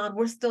Lebanon.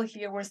 We're still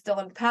here. We're still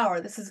in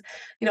power. This is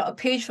a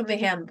page from the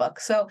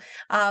handbook. So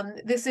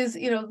this is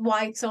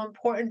why it's so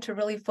important to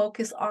really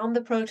focus on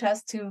the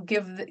protest, to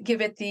give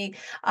it the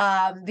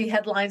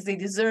headlines they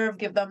deserve,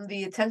 give them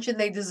the attention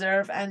they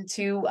deserve, and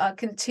to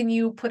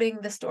continue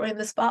putting the story in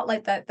the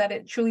spotlight that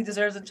it truly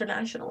deserves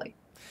internationally.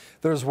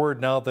 There's word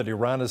now that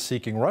Iran is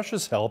seeking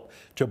Russia's help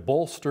to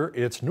bolster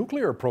its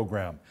nuclear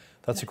program.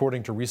 That's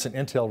according to recent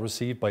intel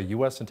received by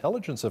U.S.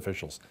 intelligence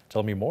officials.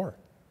 Tell me more.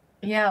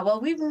 Yeah, well,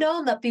 we've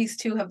known that these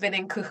two have been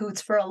in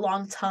cahoots for a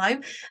long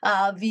time.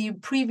 The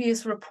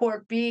previous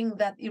report being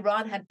that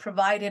Iran had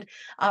provided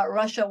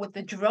Russia with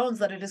the drones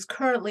that it is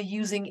currently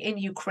using in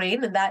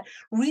Ukraine, and that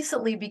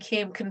recently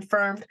became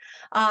confirmed.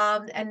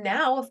 And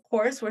now, of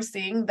course, we're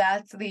seeing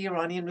that the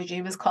Iranian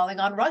regime is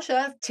calling on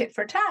Russia tit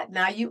for tat.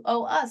 Now you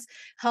owe us.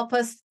 Help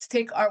us to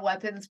take our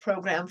weapons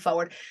program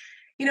forward.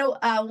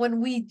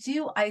 When we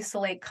do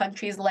isolate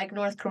countries like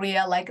North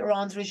Korea, like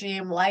Iran's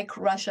regime, like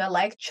Russia,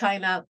 like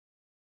China,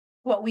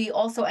 what we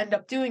also end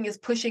up doing is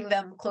pushing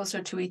them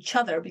closer to each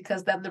other,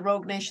 because then the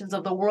rogue nations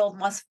of the world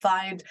must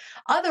find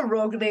other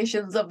rogue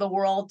nations of the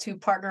world to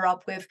partner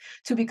up with,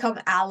 to become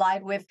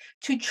allied with,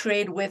 to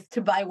trade with,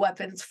 to buy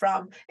weapons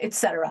from,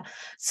 etc.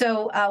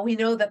 So we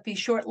know that the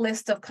short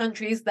list of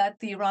countries that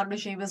the Iran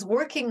regime is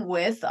working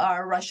with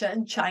are Russia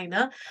and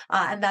China,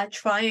 and that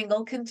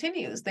triangle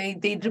continues. They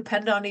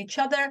depend on each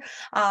other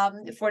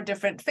for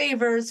different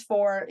favors,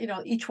 for,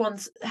 each one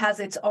has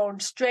its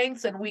own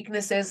strengths and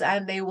weaknesses,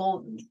 and they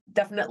will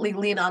definitely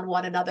lean on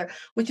one another,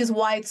 which is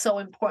why it's so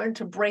important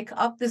to break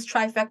up this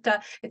trifecta.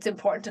 It's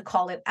important to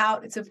call it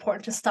out. It's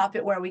important to stop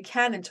it where we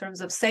can in terms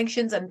of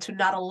sanctions, and to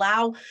not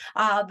allow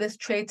this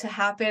trade to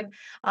happen.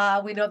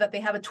 We know that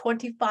they have a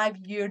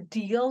 25-year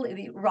deal,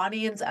 the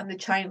Iranians and the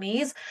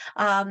Chinese,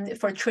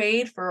 for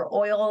trade, for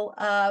oil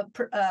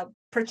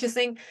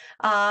purchasing.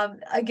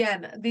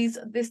 Again, these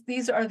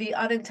are the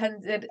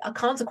unintended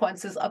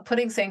consequences of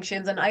putting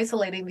sanctions and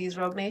isolating these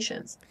rogue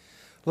nations.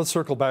 Let's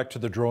circle back to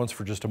the drones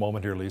for just a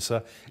moment here,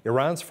 Lisa.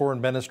 Iran's foreign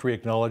ministry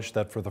acknowledged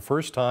that for the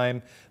first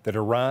time that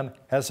Iran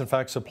has in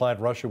fact supplied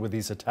Russia with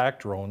these attack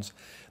drones.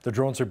 The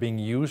drones are being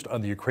used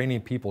on the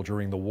Ukrainian people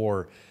during the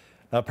war.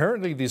 Now,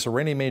 apparently these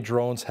Iranian-made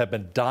drones have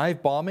been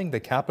dive bombing the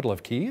capital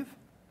of Kyiv?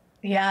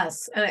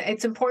 Yes, and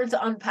it's important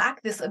to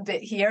unpack this a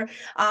bit here.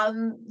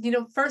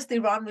 First, the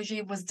Iran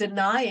regime was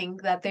denying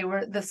that they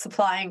were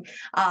supplying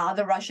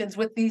the Russians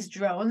with these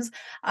drones.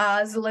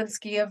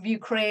 Zelensky of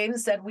Ukraine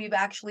said, "We've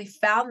actually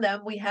found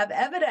them. We have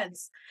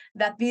evidence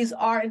that these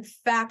are, in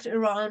fact,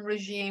 Iran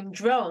regime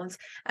drones."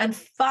 And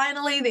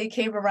finally, they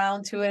came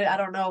around to it. I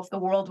don't know if the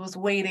world was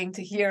waiting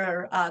to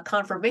hear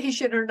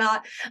confirmation or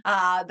not,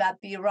 that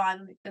the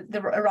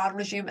Iran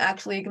regime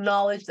actually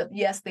acknowledged that,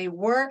 yes, they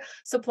were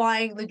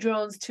supplying the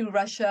drones to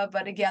Russia.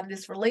 But again,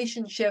 this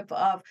relationship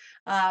of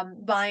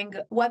buying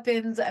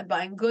weapons and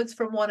buying goods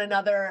from one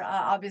another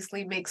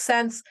obviously makes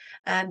sense.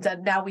 And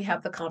now we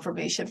have the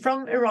confirmation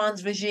from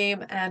Iran's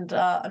regime. And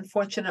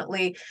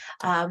unfortunately,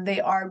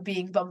 they are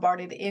being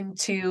bombarded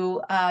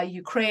into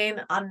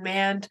Ukraine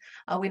unmanned.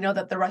 We know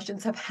that the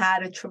Russians have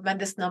had a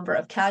tremendous number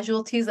of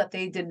casualties that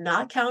they did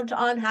not count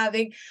on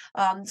having,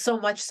 so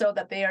much so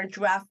that they are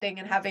drafting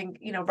and having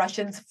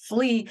Russians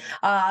flee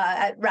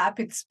at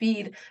rapid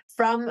speed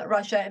from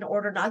Russia in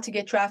order not to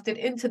get drafted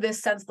into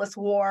this senseless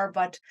war.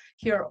 But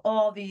here are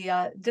all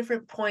the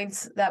different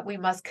points that we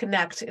must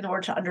connect in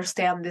order to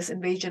understand this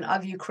invasion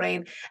of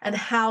Ukraine and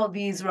how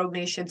these rogue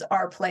nations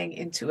are playing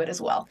into it as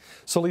well.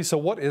 So, Lisa,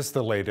 what is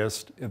the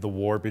latest in the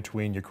war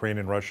between Ukraine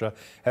and Russia?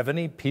 Have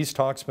any peace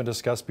talks been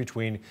discussed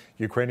between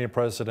Ukrainian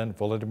President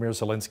Volodymyr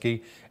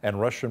Zelensky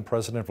and Russian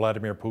President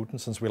Vladimir Putin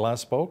since we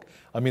last spoke?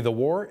 I mean, the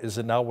war, is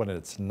it now in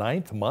its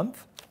 9th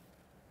month?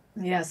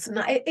 Yes,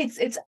 no,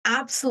 it's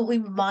absolutely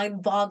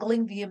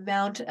mind-boggling the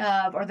amount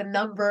of, or the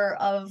number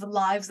of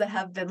lives that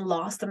have been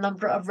lost, the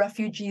number of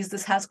refugees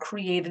this has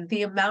created,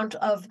 the amount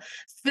of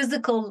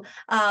physical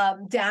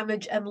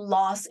damage and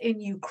loss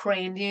in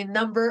Ukraine, the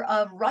number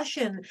of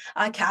Russian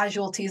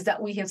casualties that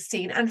we have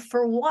seen, and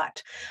for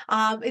what?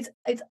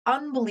 It's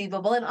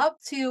unbelievable. And up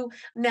to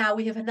now,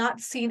 we have not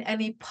seen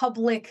any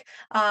public,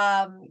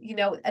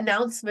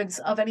 announcements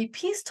of any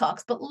peace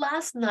talks. But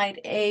last night,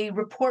 a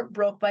report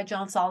broke by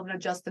John Solomon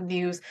of Just the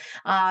News,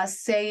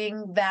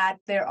 saying that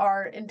there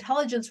are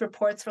intelligence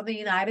reports from the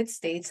United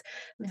States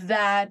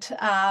that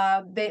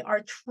they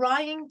are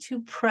trying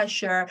to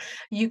pressure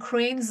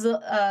Ukraine's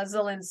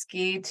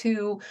Zelensky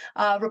to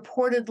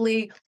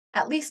reportedly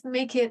at least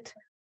make it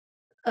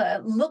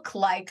look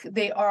like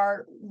they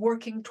are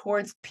working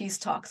towards peace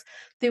talks.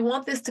 They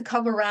want this to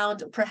come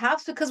around,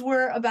 perhaps because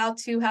we're about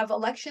to have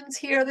elections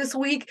here this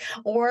week,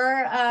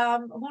 or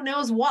who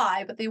knows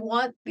why, but they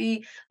want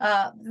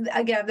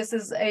again, this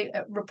is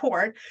a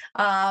report,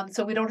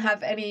 so we don't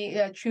have any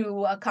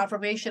true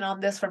confirmation on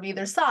this from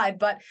either side,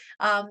 but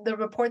the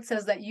report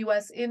says that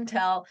U.S.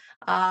 intel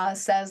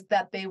says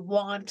that they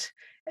want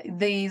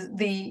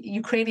the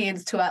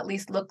Ukrainians to at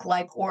least look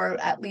like, or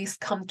at least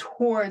come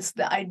towards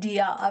the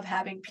idea of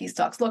having peace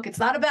talks. Look, it's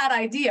not a bad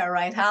idea,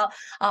 right?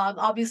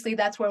 Obviously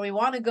that's where we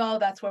want to go.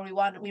 That's where we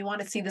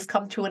want to see this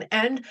come to an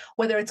end,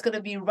 whether it's going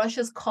to be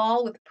Russia's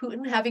call with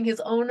Putin having his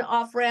own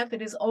off-ramp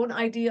and his own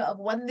idea of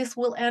when this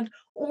will end,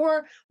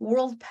 or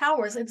world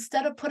powers,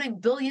 instead of putting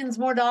billions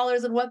more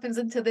dollars and weapons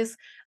into this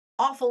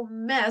awful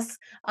mess,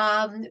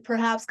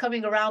 perhaps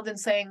coming around and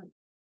saying,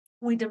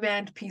 we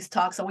demand peace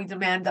talks, and we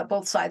demand that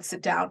both sides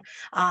sit down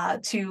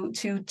to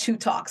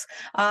talks.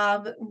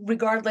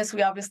 Regardless,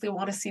 we obviously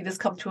want to see this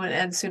come to an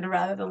end sooner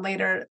rather than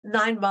later.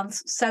 9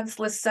 months,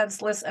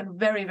 senseless, and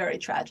very, very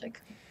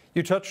tragic.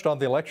 You touched on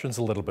the elections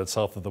a little bit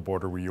south of the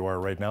border where you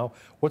are right now.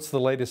 What's the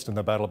latest in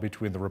the battle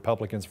between the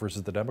Republicans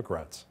versus the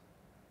Democrats?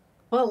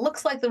 Well, it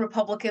looks like the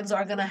Republicans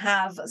are going to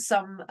have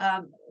some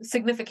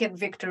significant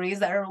victories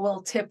that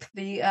will tip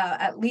the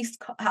at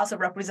least House of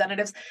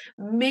Representatives,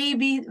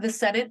 maybe the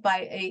Senate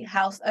by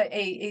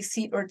a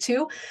seat or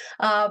two.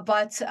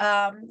 But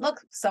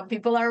look, some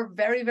people are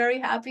very, very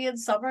happy and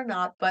some are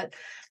not. But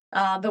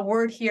the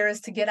word here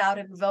is to get out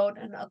and vote.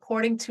 And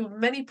according to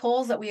many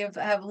polls that we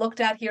have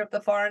looked at here at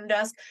the Foreign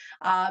Desk,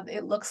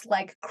 it looks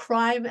like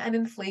crime and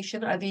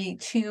inflation are the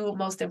two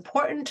most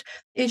important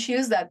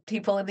issues that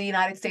people in the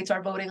United States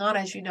are voting on.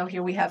 As you know,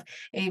 here we have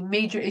a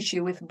major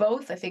issue with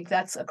both. I think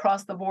that's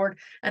across the board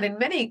and in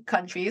many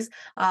countries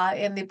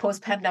in the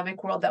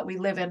post-pandemic world that we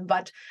live in.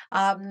 But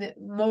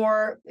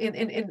more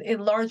in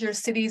larger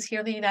cities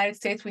here in the United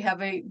States, we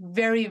have a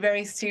very,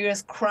 very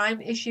serious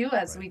crime issue,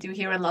 as we do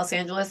here in Los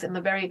Angeles. In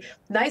the very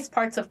nice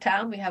parts of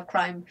town, we have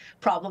crime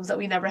problems that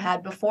we never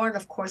had before. And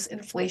of course,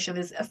 inflation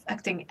is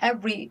affecting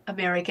every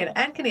American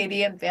and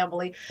Canadian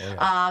family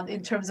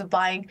in terms of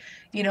buying,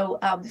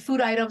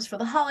 food items for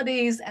the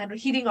holidays and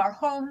heating our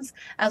homes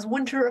as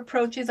winter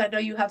approaches. I know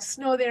you have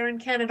snow there in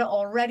Canada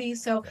already.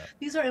 So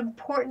these are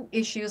important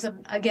issues.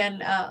 And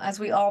again, as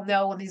we all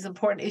know, when these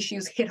important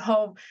issues hit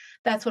home,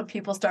 that's when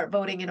people start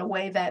voting in a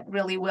way that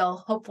really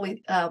will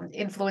hopefully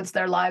influence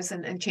their lives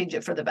and change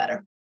it for the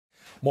better.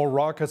 More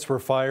rockets were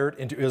fired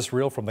into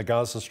Israel from the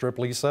Gaza Strip,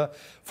 Lisa.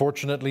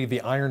 Fortunately,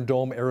 the Iron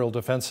Dome aerial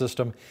defense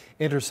system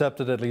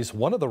intercepted at least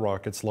one of the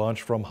rockets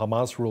launched from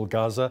Hamas-ruled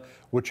Gaza,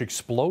 which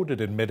exploded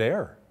in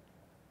midair.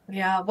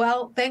 Yeah,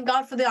 well, thank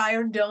God for the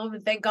Iron Dome,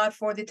 and thank God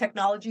for the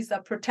technologies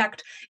that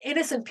protect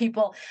innocent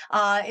people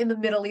in the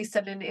Middle East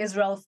and in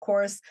Israel, of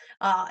course,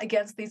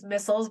 against these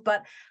missiles.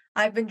 But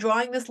I've been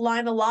drawing this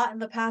line a lot in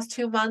the past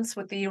 2 months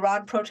with the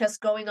Iran protests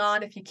going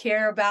on. If you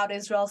care about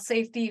Israel's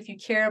safety, if you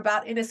care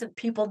about innocent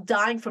people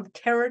dying from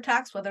terror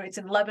attacks, whether it's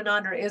in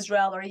Lebanon or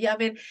Israel or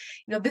Yemen,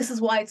 this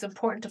is why it's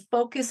important to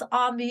focus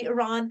on the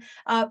Iran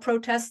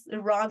protests.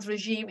 Iran's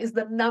regime is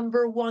the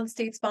 #1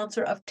 state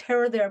sponsor of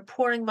terror. They're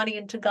pouring money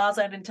into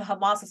Gaza and into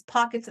Hamas's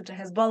pockets, into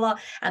Hezbollah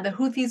and the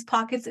Houthis'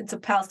 pockets, into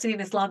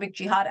Palestinian Islamic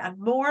Jihad and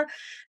more.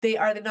 They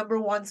are the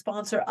 #1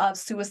 sponsor of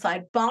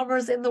suicide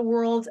bombers in the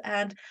world.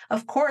 And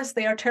of course,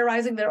 they are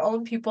terrorizing their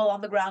own people on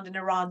the ground in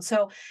Iran.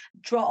 So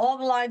draw all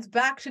the lines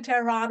back to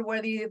Tehran,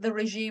 where the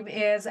regime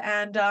is,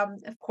 and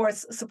of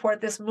course, support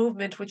this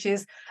movement, which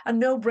is a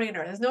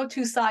no-brainer. There's no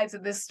two sides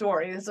of this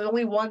story. There's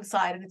only one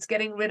side, and it's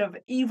getting rid of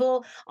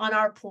evil on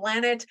our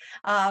planet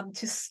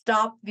to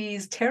stop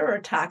these terror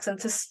attacks and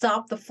to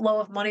stop the flow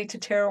of money to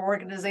terror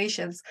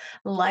organizations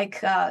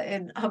like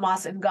in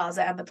Hamas in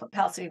Gaza and the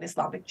Palestinian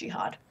Islamic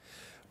Jihad.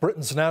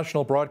 Britain's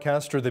national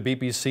broadcaster, the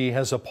BBC,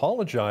 has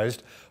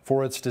apologized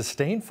for its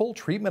disdainful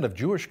treatment of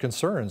Jewish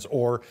concerns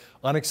or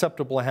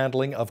unacceptable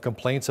handling of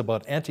complaints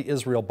about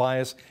anti-Israel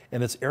bias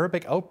in its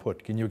Arabic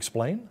output. Can you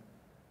explain?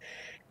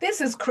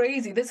 This is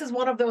crazy. This is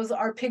one of those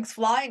 "are pigs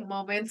flying"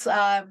 moments.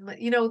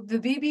 The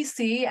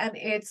BBC and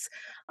its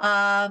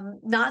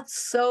not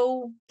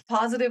so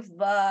positive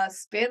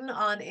spin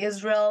on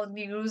Israel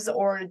news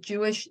or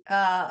Jewish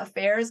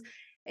affairs.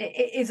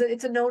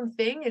 It's a known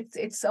thing.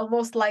 It's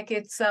almost like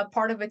it's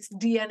part of its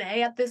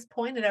DNA at this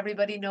point, and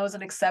everybody knows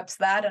and accepts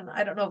that. And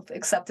I don't know if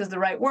 "accept" is the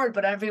right word,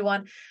 but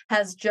everyone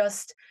has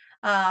just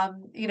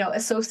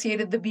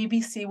associated the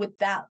BBC with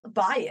that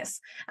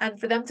bias. And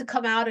for them to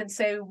come out and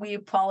say we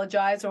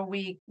apologize or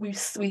we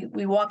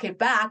walk it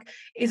back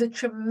is a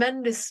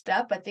tremendous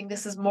step. I think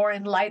this is more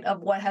in light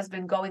of what has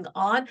been going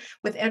on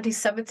with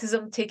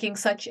anti-Semitism taking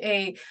such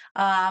an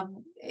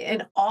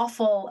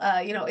awful,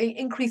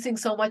 increasing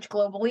so much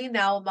globally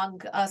now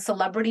among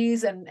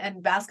celebrities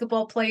and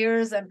basketball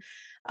players. And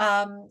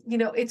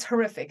it's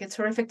horrific. It's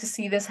horrific to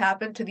see this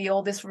happen to the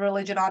oldest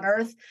religion on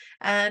earth,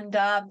 and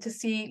to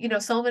see,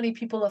 so many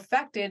people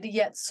affected,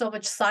 yet so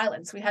much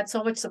silence. We had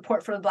so much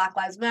support for the Black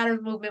Lives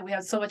Matter movement. We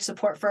had so much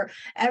support for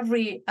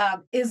every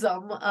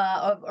ism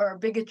or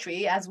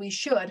bigotry, as we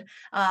should.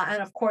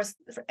 And of course,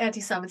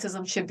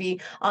 anti-Semitism should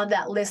be on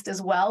that list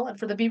as well. And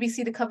for the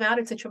BBC to come out,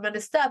 it's a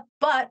tremendous step.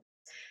 But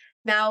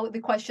now the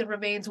question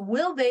remains,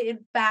 will they in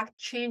fact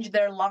change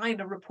their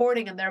line of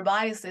reporting and their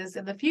biases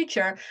in the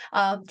future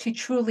to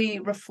truly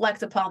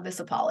reflect upon this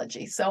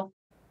apology? So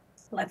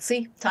let's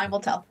see. Time will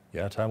tell.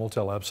 Yeah, time will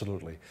tell,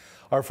 absolutely.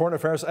 Our foreign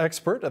affairs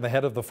expert and the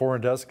head of the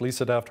foreign desk,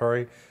 Lisa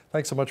Daftari,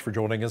 thanks so much for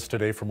joining us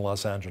today from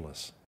Los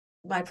Angeles.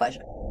 My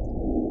pleasure.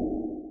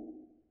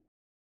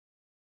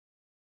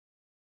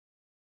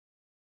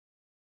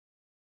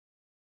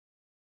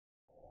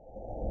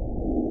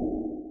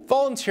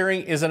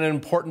 Volunteering is an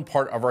important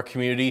part of our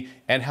community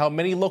and how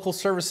many local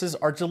services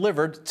are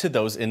delivered to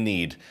those in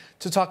need.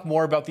 To talk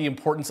more about the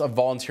importance of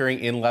volunteering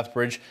in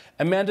Lethbridge,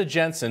 Amanda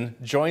Jensen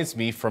joins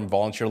me from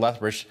Volunteer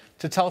Lethbridge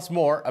to tell us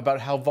more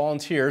about how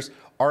volunteers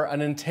are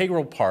an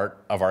integral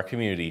part of our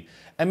community.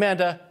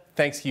 Amanda,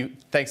 thanks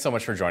so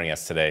much for joining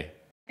us today.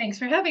 Thanks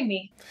for having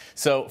me.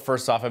 So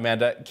first off,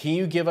 Amanda, can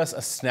you give us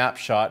a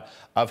snapshot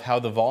of how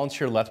the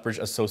Volunteer Lethbridge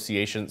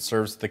Association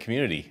serves the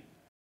community?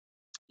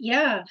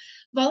 Yeah,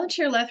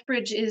 Volunteer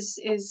Lethbridge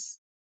is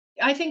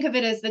I think of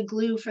it as the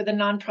glue for the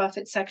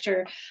nonprofit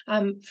sector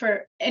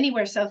for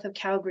anywhere south of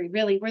Calgary,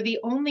 really. We're the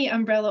only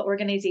umbrella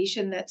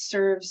organization that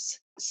serves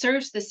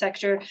the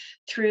sector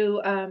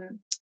through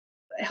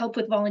help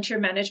with volunteer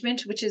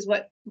management, which is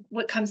what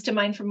comes to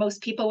mind for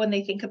most people when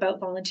they think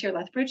about Volunteer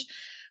Lethbridge,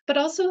 but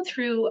also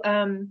through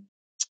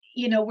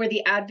we're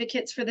the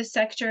advocates for the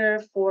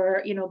sector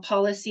for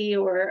policy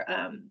or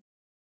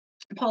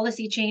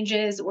policy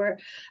changes or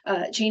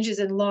changes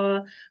in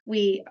law.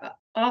 We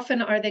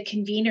often are the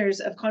conveners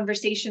of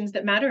conversations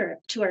that matter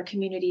to our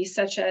community,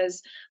 such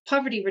as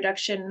poverty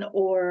reduction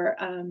or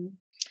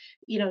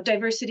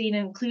diversity and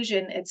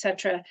inclusion,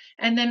 etc.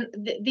 And then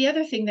the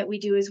other thing that we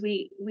do is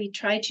we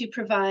try to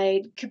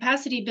provide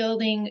capacity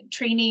building,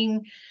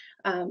 training,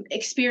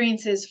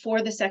 experiences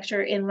for the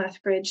sector in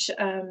Lethbridge,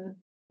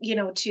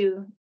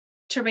 to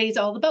raise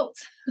all the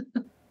boats.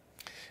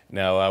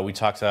 Now, we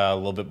talked a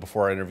little bit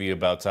before our interview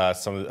about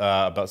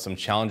some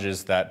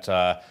challenges that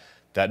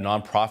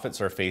nonprofits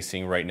are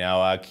facing right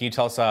now. Can you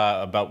tell us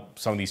about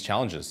some of these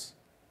challenges?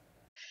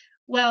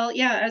 Well,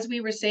 yeah, as we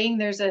were saying,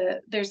 there's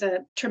a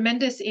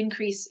tremendous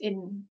increase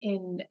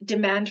in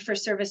demand for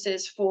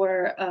services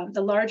for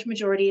the large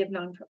majority of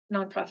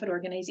nonprofit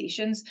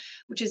organizations,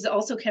 which is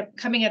also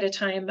coming at a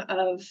time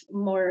of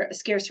more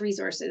scarce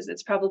resources.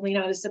 It's probably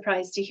not a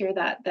surprise to hear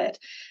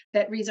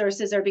that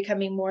resources are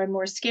becoming more and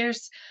more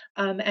scarce,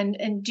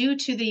 and due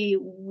to the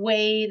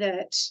way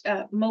that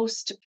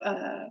most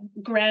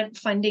grant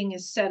funding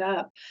is set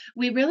up,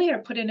 we really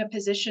are put in a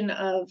position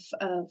of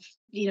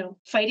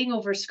fighting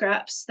over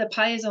scraps. The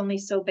pie is only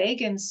so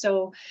big, and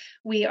so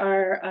we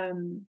are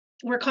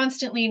we're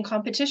constantly in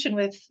competition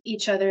with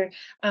each other,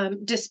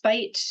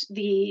 despite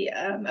the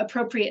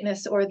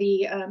appropriateness or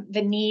the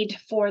need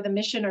for the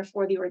mission or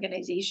for the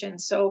organization.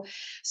 So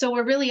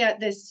we're really at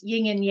this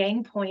yin and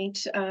yang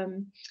point,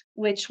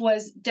 which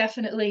was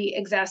definitely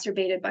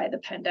exacerbated by the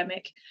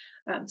pandemic.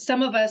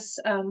 Some of us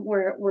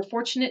were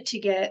fortunate to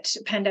get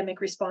pandemic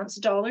response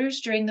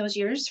dollars during those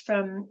years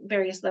from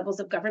various levels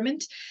of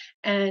government,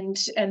 and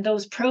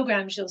those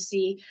programs, you'll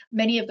see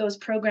many of those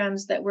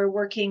programs that were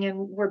working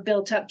and were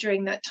built up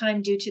during that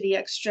time due to the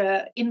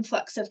extra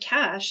influx of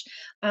cash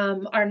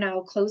are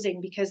now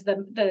closing because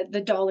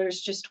the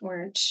dollars just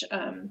weren't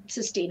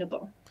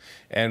sustainable.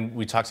 And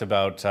we talked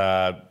about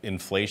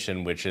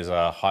inflation, which is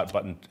a hot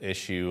button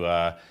issue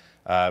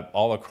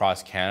all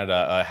across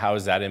Canada. How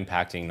is that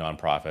impacting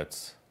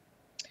nonprofits?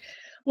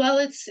 Well,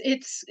 it's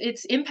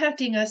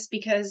impacting us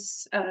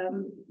because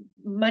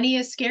money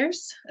is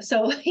scarce.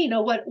 So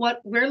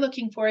what we're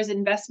looking for is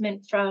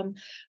investment from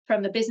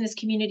the business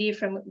community,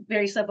 from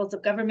various levels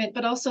of government,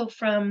 but also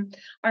from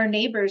our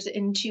neighbors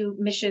into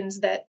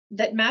missions that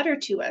matter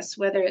to us.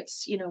 Whether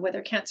it's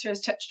whether cancer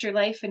has touched your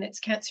life and it's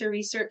cancer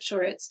research,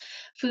 or it's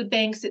food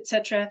banks,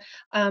 etc.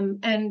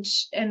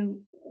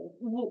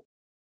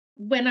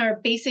 When our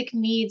basic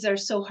needs are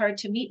so hard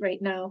to meet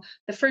right now,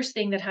 the first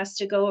thing that has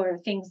to go are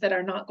things that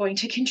are not going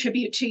to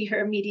contribute to your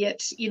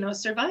immediate,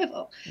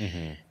 survival.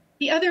 Mm-hmm.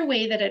 The other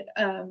way that it,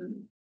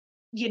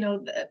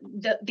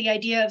 the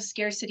idea of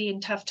scarcity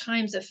and tough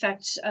times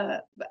affect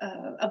a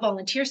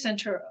volunteer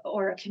center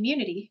or a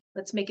community,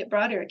 let's make it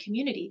broader, a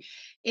community,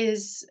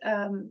 is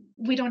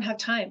we don't have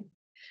time.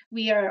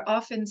 We are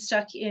often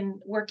stuck in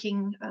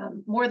working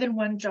more than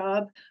one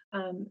job,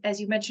 as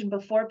you mentioned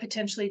before,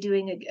 potentially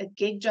doing a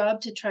gig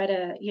job to try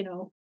to,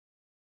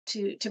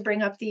 to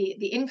bring up the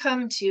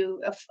income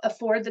to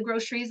afford the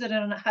groceries that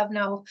have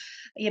now,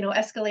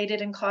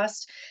 escalated in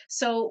cost.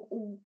 So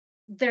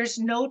there's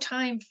no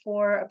time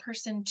for a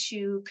person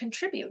to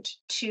contribute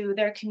to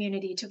their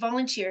community, to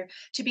volunteer,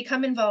 to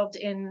become involved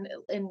in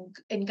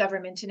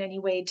government in any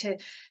way, to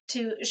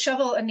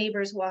shovel a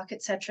neighbor's walk,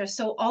 etc.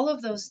 So all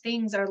of those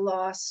things are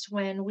lost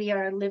when we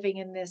are living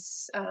in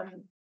this,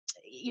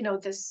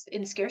 this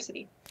in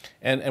scarcity.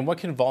 And what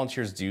can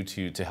volunteers do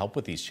to help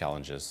with these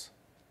challenges?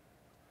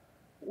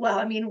 Well,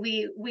 I mean,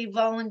 we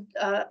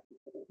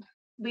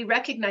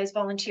recognize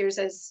volunteers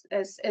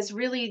as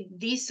really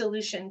the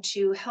solution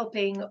to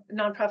helping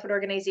nonprofit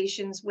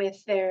organizations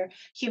with their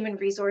human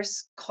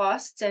resource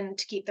costs and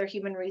to keep their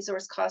human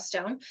resource costs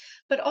down,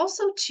 but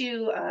also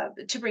to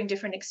bring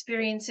different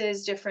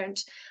experiences,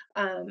 different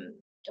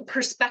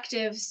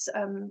perspectives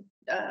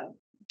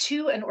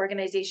to an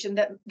organization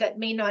that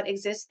may not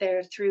exist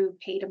there through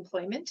paid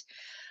employment.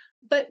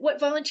 But what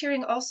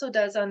volunteering also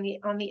does on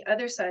the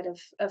other side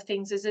of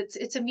things is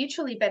it's a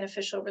mutually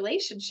beneficial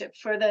relationship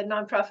for the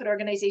nonprofit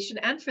organization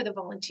and for the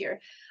volunteer.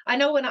 I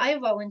know when I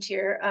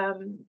volunteer,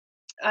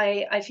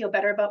 I feel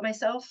better about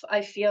myself.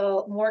 I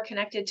feel more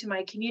connected to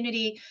my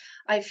community.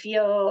 I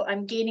feel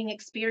I'm gaining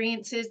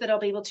experiences that I'll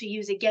be able to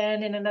use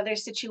again in another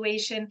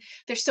situation.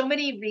 There's so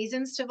many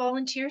reasons to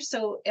volunteer.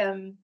 So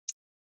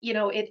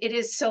it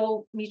is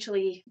so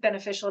mutually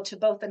beneficial to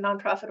both the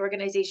nonprofit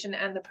organization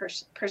and the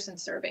person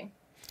serving.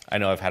 I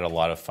know I've had a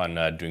lot of fun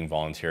doing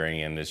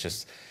volunteering, and it's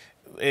just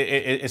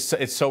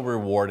it's so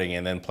rewarding.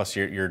 And then plus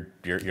you're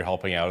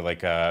helping out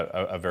like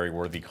a very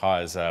worthy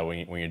cause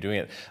when you're doing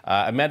it.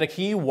 Amanda,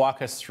 can you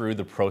walk us through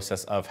the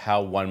process of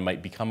how one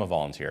might become a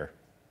volunteer?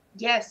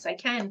 Yes, I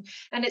can.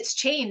 And it's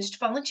changed.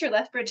 Volunteer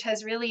Lethbridge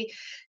has really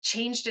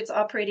changed its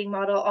operating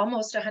model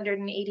almost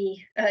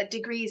 180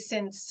 degrees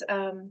since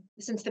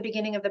the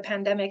beginning of the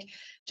pandemic,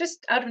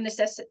 just out of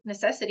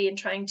necessity and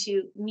trying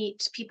to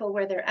meet people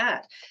where they're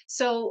at.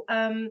 So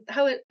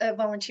how a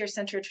volunteer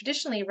center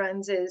traditionally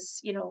runs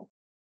is,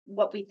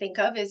 what we think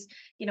of is,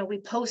 we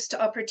post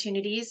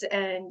opportunities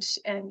and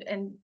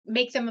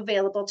make them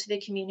available to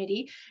the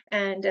community,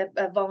 and a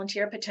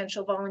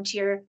potential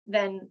volunteer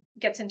then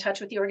gets in touch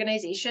with the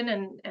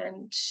organization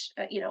and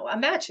a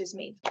match is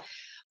made.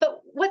 But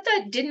what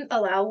that didn't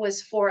allow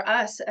was for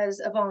us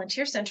as a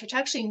volunteer center to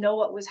actually know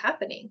what was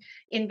happening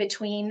in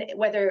between,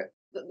 whether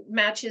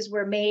matches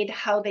were made,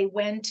 how they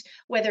went,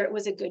 whether it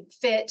was a good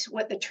fit,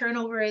 what the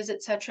turnover is,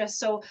 etc.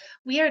 So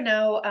we are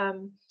now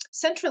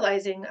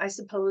centralizing, I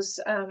suppose,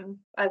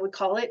 I would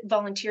call it,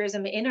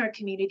 volunteerism in our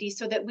community,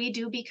 so that we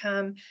do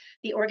become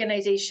the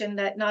organization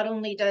that not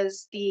only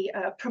does the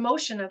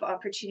promotion of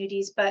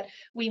opportunities, but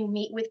we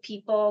meet with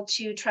people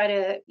to try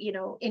to,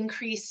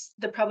 increase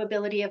the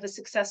probability of a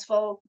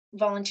successful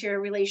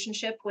volunteer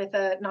relationship with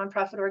a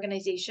nonprofit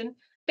organization,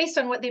 based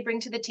on what they bring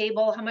to the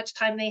table, how much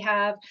time they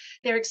have,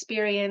 their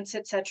experience,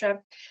 etc.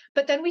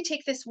 But then we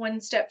take this one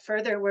step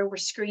further where we're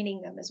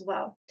screening them as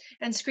well.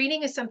 And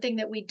screening is something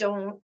that we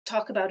don't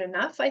talk about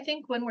enough, I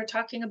think, when we're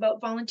talking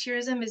about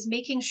volunteerism, is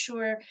making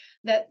sure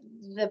that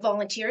the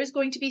volunteer is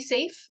going to be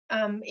safe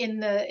in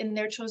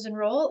their chosen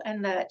role,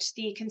 and that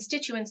the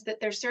constituents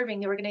that they're serving,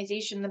 the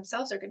organization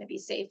themselves, are going to be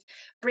safe,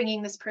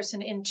 bringing this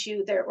person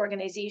into their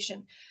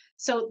organization.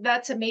 So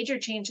that's a major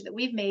change that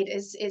we've made,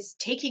 is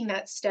taking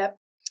that step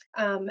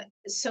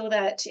so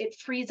that it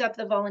frees up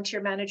the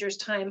volunteer manager's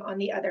time on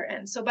the other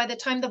end. So by the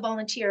time the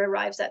volunteer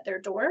arrives at their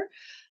door,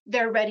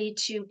 they're ready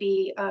to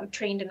be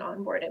trained and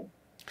onboarded.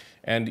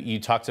 And you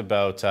talked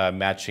about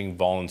matching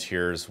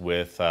volunteers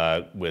with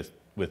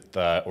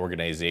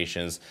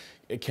organizations.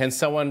 Can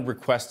someone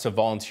request to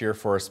volunteer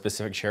for a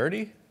specific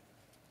charity?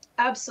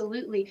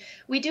 Absolutely.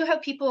 We do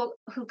have people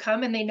who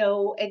come and they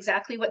know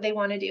exactly what they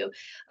want to do.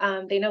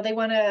 They know they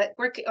want to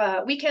work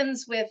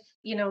weekends with,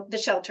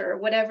 the shelter or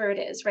whatever it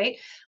is, right?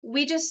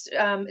 We just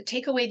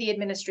take away the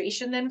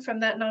administration then from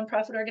that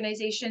nonprofit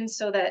organization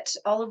so that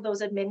all of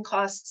those admin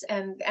costs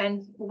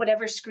and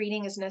whatever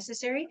screening is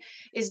necessary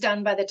is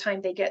done by the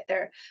time they get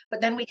there. But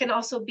then we can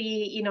also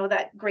be,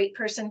 that great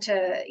person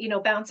to,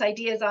 bounce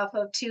ideas off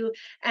of too.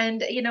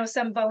 And,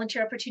 some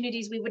volunteer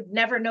opportunities we would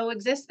never know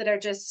exist that are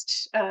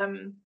just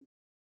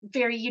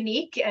very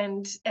unique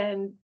and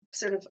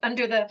sort of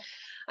under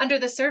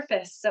the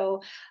surface.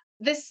 So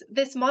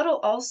this model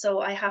also,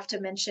 I have to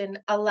mention,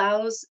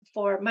 allows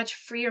for much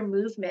freer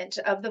movement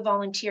of the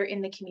volunteer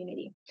in the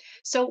community.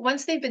 So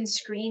once they've been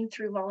screened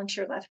through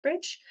Volunteer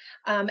Lethbridge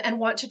and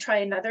want to try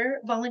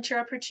another volunteer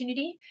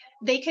opportunity,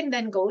 they can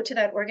then go to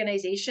that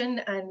organization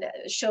and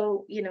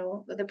show,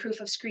 the proof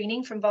of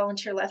screening from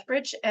Volunteer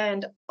Lethbridge,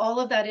 and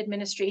all of that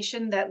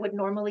administration that would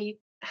normally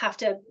have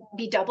to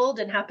be doubled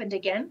and happen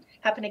again,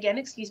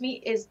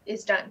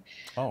 is done.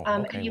 Oh,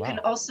 okay, and you wow. can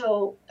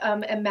also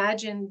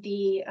imagine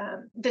the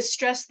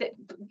stress that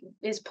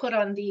is put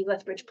on the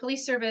Lethbridge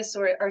Police Service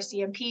or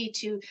RCMP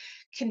to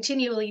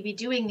continually be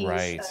doing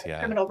these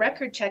criminal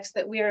record checks,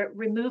 that we're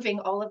removing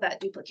all of that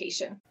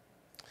duplication.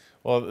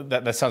 Well,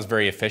 that sounds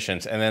very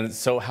efficient. And then,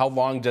 so how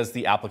long does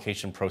the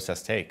application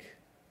process take?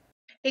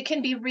 It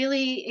can be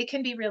really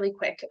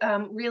quick.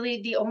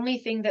 Really, the only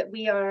thing that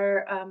we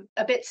are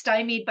a bit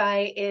stymied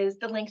by is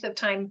the length of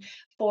time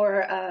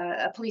for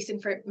a police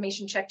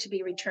information check to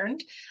be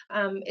returned.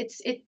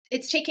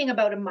 It's taking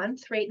about a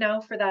month right now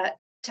for that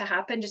to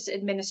happen, just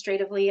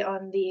administratively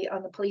on the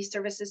police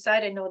services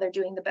side. I know they're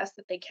doing the best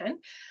that they can,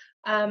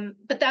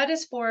 but that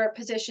is for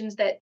positions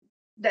that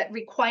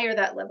require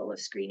that level of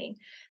screening.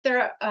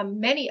 There are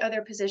many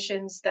other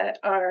positions that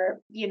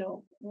are,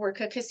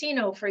 work a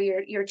casino for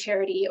your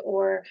charity,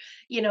 or,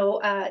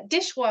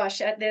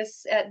 dishwash at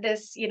this,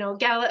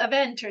 gala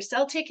event, or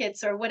sell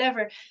tickets or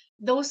whatever.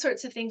 Those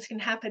sorts of things can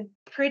happen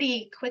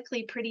pretty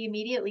quickly, pretty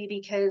immediately,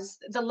 because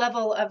the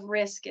level of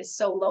risk is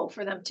so low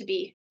for them to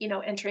be,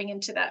 entering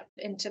into that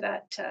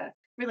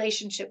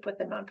relationship with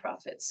the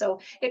nonprofit. So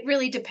it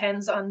really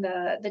depends on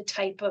the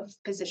type of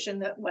position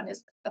that one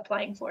is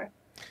applying for.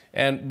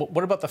 And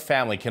what about the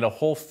family? Can a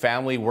whole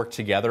family work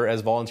together as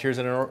volunteers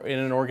in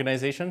an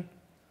organization?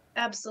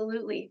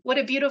 Absolutely. What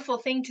a beautiful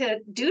thing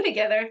to do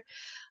together.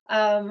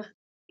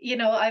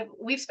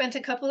 We've spent a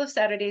couple of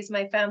Saturdays,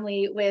 my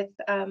family, with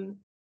the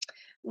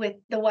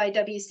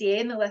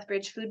YWCA and the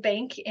Lethbridge Food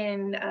Bank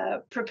in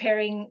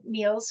preparing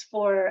meals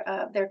for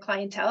their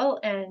clientele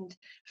and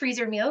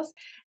freezer meals.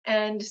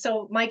 And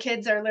so my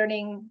kids are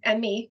learning, and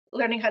me,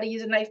 learning how to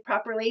use a knife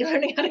properly,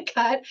 learning how to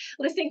cut,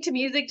 listening to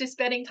music, just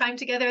spending time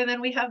together. And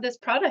then we have this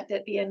product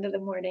at the end of the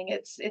morning.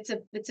 It's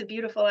a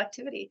beautiful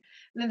activity.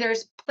 And then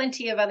there's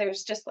plenty of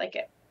others just like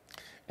it.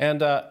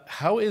 And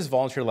how is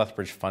Volunteer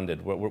Lethbridge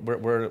funded?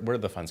 Where do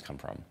the funds come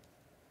from?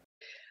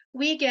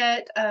 We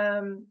get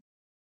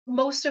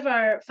most of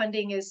our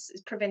funding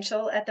is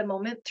provincial at the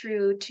moment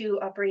through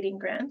 2 operating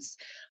grants.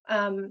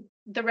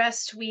 The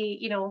rest,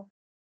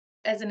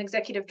 as an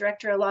executive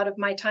director, a lot of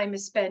my time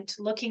is spent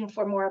looking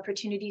for more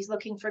opportunities,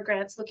 looking for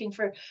grants, looking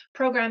for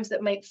programs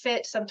that might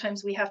fit.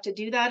 Sometimes we have to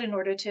do that in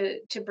order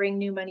to bring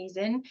new monies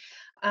in,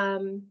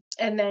 and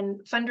then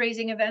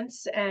fundraising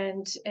events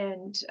and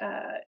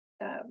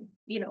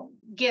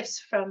gifts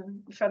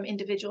from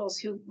individuals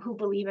who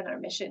believe in our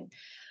mission.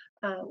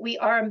 We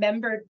are a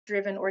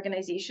member-driven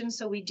organization,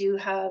 so we do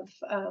have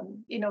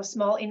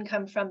small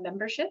income from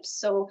memberships.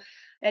 So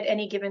at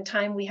any given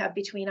time, we have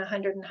between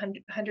 100 and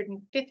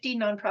 150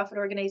 nonprofit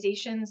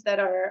organizations that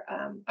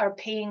are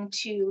paying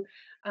to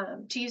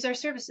use our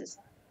services.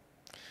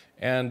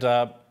 And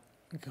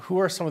who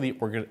are some of the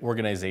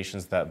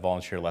organizations that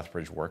Volunteer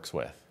Lethbridge works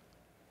with?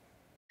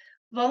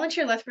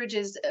 Volunteer Lethbridge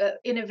is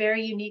in a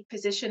very unique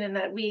position in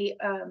that we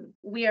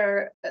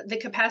are the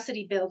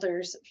capacity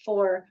builders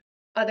for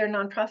other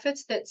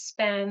nonprofits that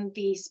span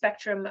the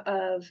spectrum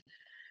of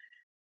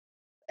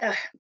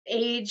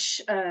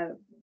age,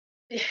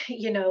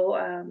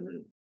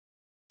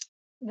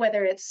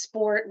 whether it's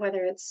sport,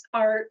 whether it's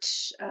art,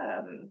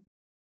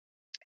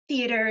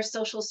 theater,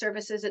 social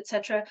services,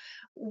 etc.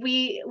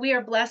 We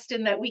are blessed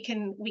in that we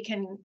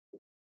can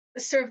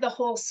serve the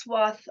whole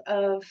swath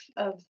of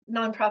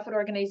nonprofit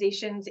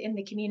organizations in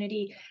the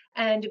community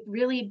and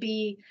really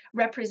be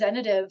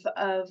representative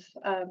of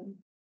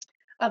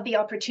the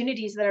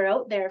opportunities that are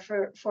out there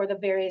for the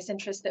various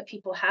interests that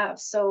people have.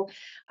 So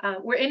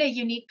we're in a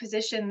unique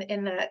position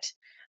in that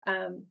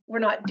we're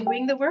not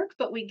doing the work,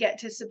 but we get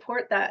to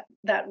support that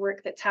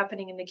work that's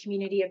happening in the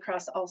community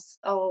across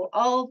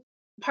all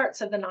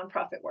parts of the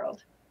nonprofit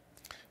world.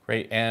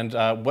 Great. And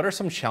what are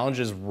some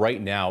challenges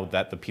right now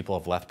that the people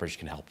of Lethbridge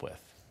can help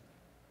with?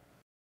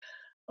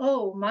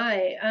 Oh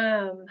my.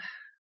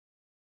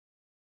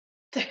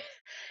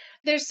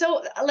 There's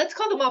so let's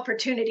call them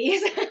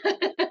opportunities.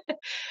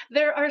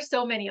 There are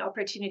so many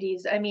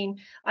opportunities. I mean,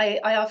 I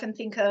often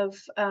think of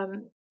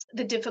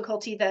the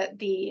difficulty that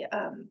the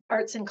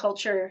arts and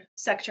culture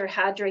sector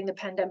had during the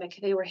pandemic.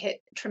 They were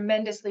hit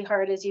tremendously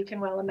hard, as you can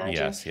well imagine.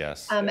 Yes,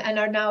 yes. And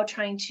are now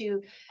trying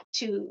to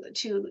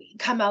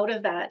come out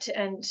of that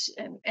and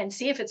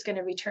see if it's going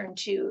to return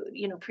to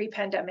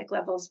pre-pandemic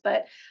levels.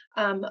 But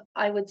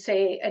I would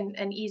say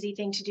an easy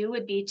thing to do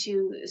would be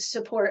to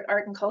support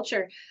art and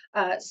culture,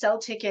 sell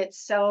tickets,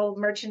 sell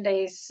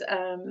merchandise,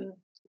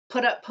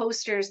 put up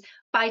posters,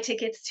 buy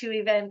tickets to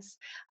events,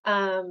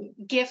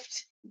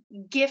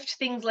 gift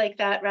things like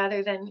that,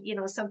 rather than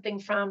something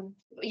from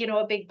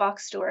a big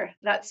box store,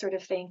 that sort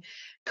of thing.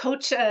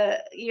 Coach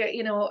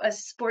a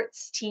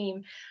sports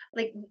team.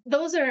 Like,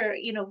 those are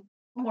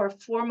more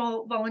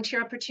formal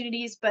volunteer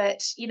opportunities.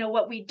 But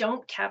what we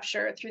don't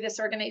capture through this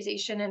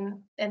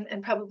organization,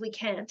 and probably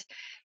can't,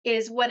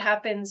 is what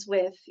happens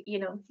with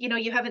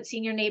you haven't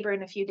seen your neighbor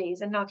in a few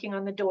days, and knocking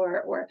on the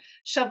door, or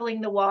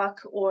shoveling the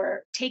walk,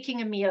 or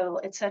taking a meal,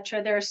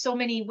 etc. There are so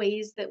many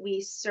ways that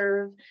we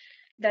serve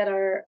that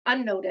are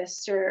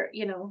unnoticed, or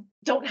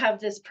don't have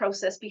this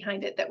process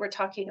behind it that we're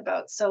talking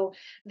about. So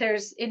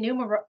there's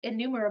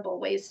innumerable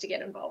ways to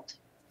get involved.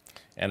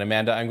 And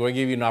Amanda, I'm going to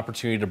give you an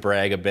opportunity to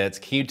brag a bit.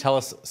 Can you tell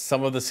us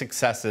some of the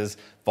successes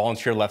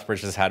Volunteer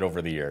Lethbridge has had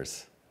over the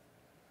years?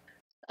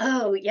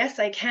 Oh, yes,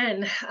 I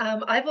can.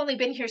 I've only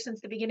been here since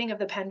the beginning of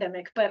the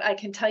pandemic, but I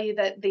can tell you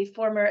that the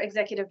former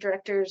executive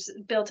directors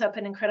built up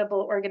an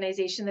incredible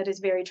organization that is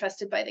very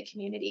trusted by the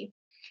community.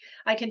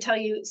 I can tell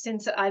you,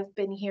 since I've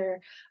been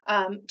here,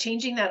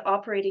 changing that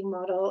operating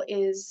model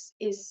is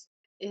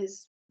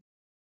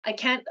I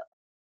can't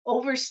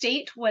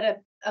overstate what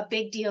a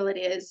big deal it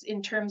is,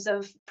 in terms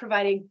of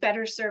providing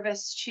better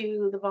service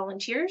to the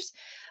volunteers,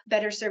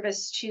 better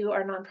service to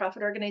our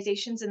nonprofit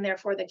organizations, and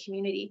therefore the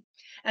community.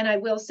 And I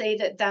will say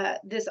that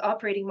this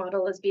operating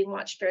model is being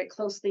watched very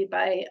closely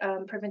by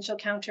provincial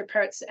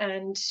counterparts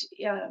and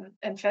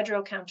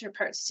federal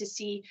counterparts to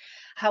see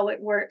how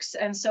it works.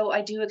 And so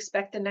I do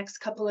expect the next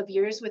couple of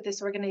years with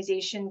this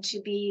organization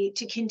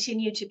to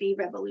continue to be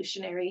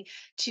revolutionary,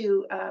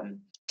 to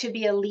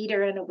be a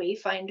leader and a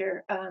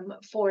wayfinder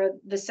for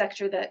the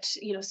sector that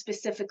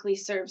specifically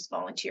serves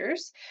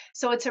volunteers.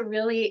 So it's a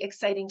really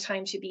exciting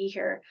time to be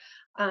here.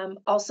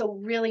 Also,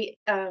 really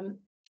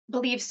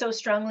believe so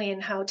strongly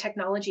in how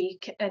technology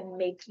can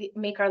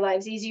make our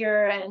lives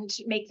easier, and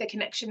make the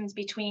connections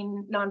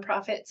between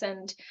nonprofits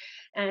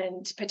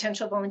and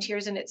potential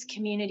volunteers in its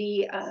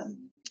community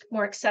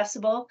more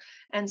accessible.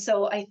 And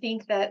so I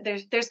think that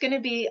there's going to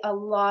be a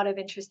lot of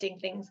interesting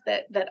things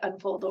that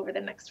unfold over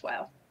the next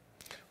while.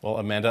 Well,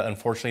 Amanda,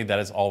 unfortunately, that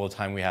is all the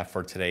time we have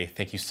for today.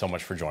 Thank you so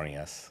much for joining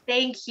us.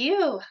 Thank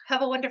you.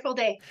 Have a wonderful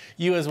day.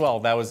 You as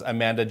well. That was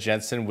Amanda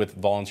Jensen with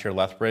Volunteer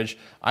Lethbridge.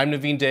 I'm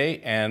Naveen Day,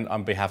 and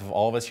on behalf of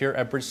all of us here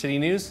at Bridge City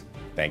News,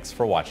 thanks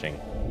for watching.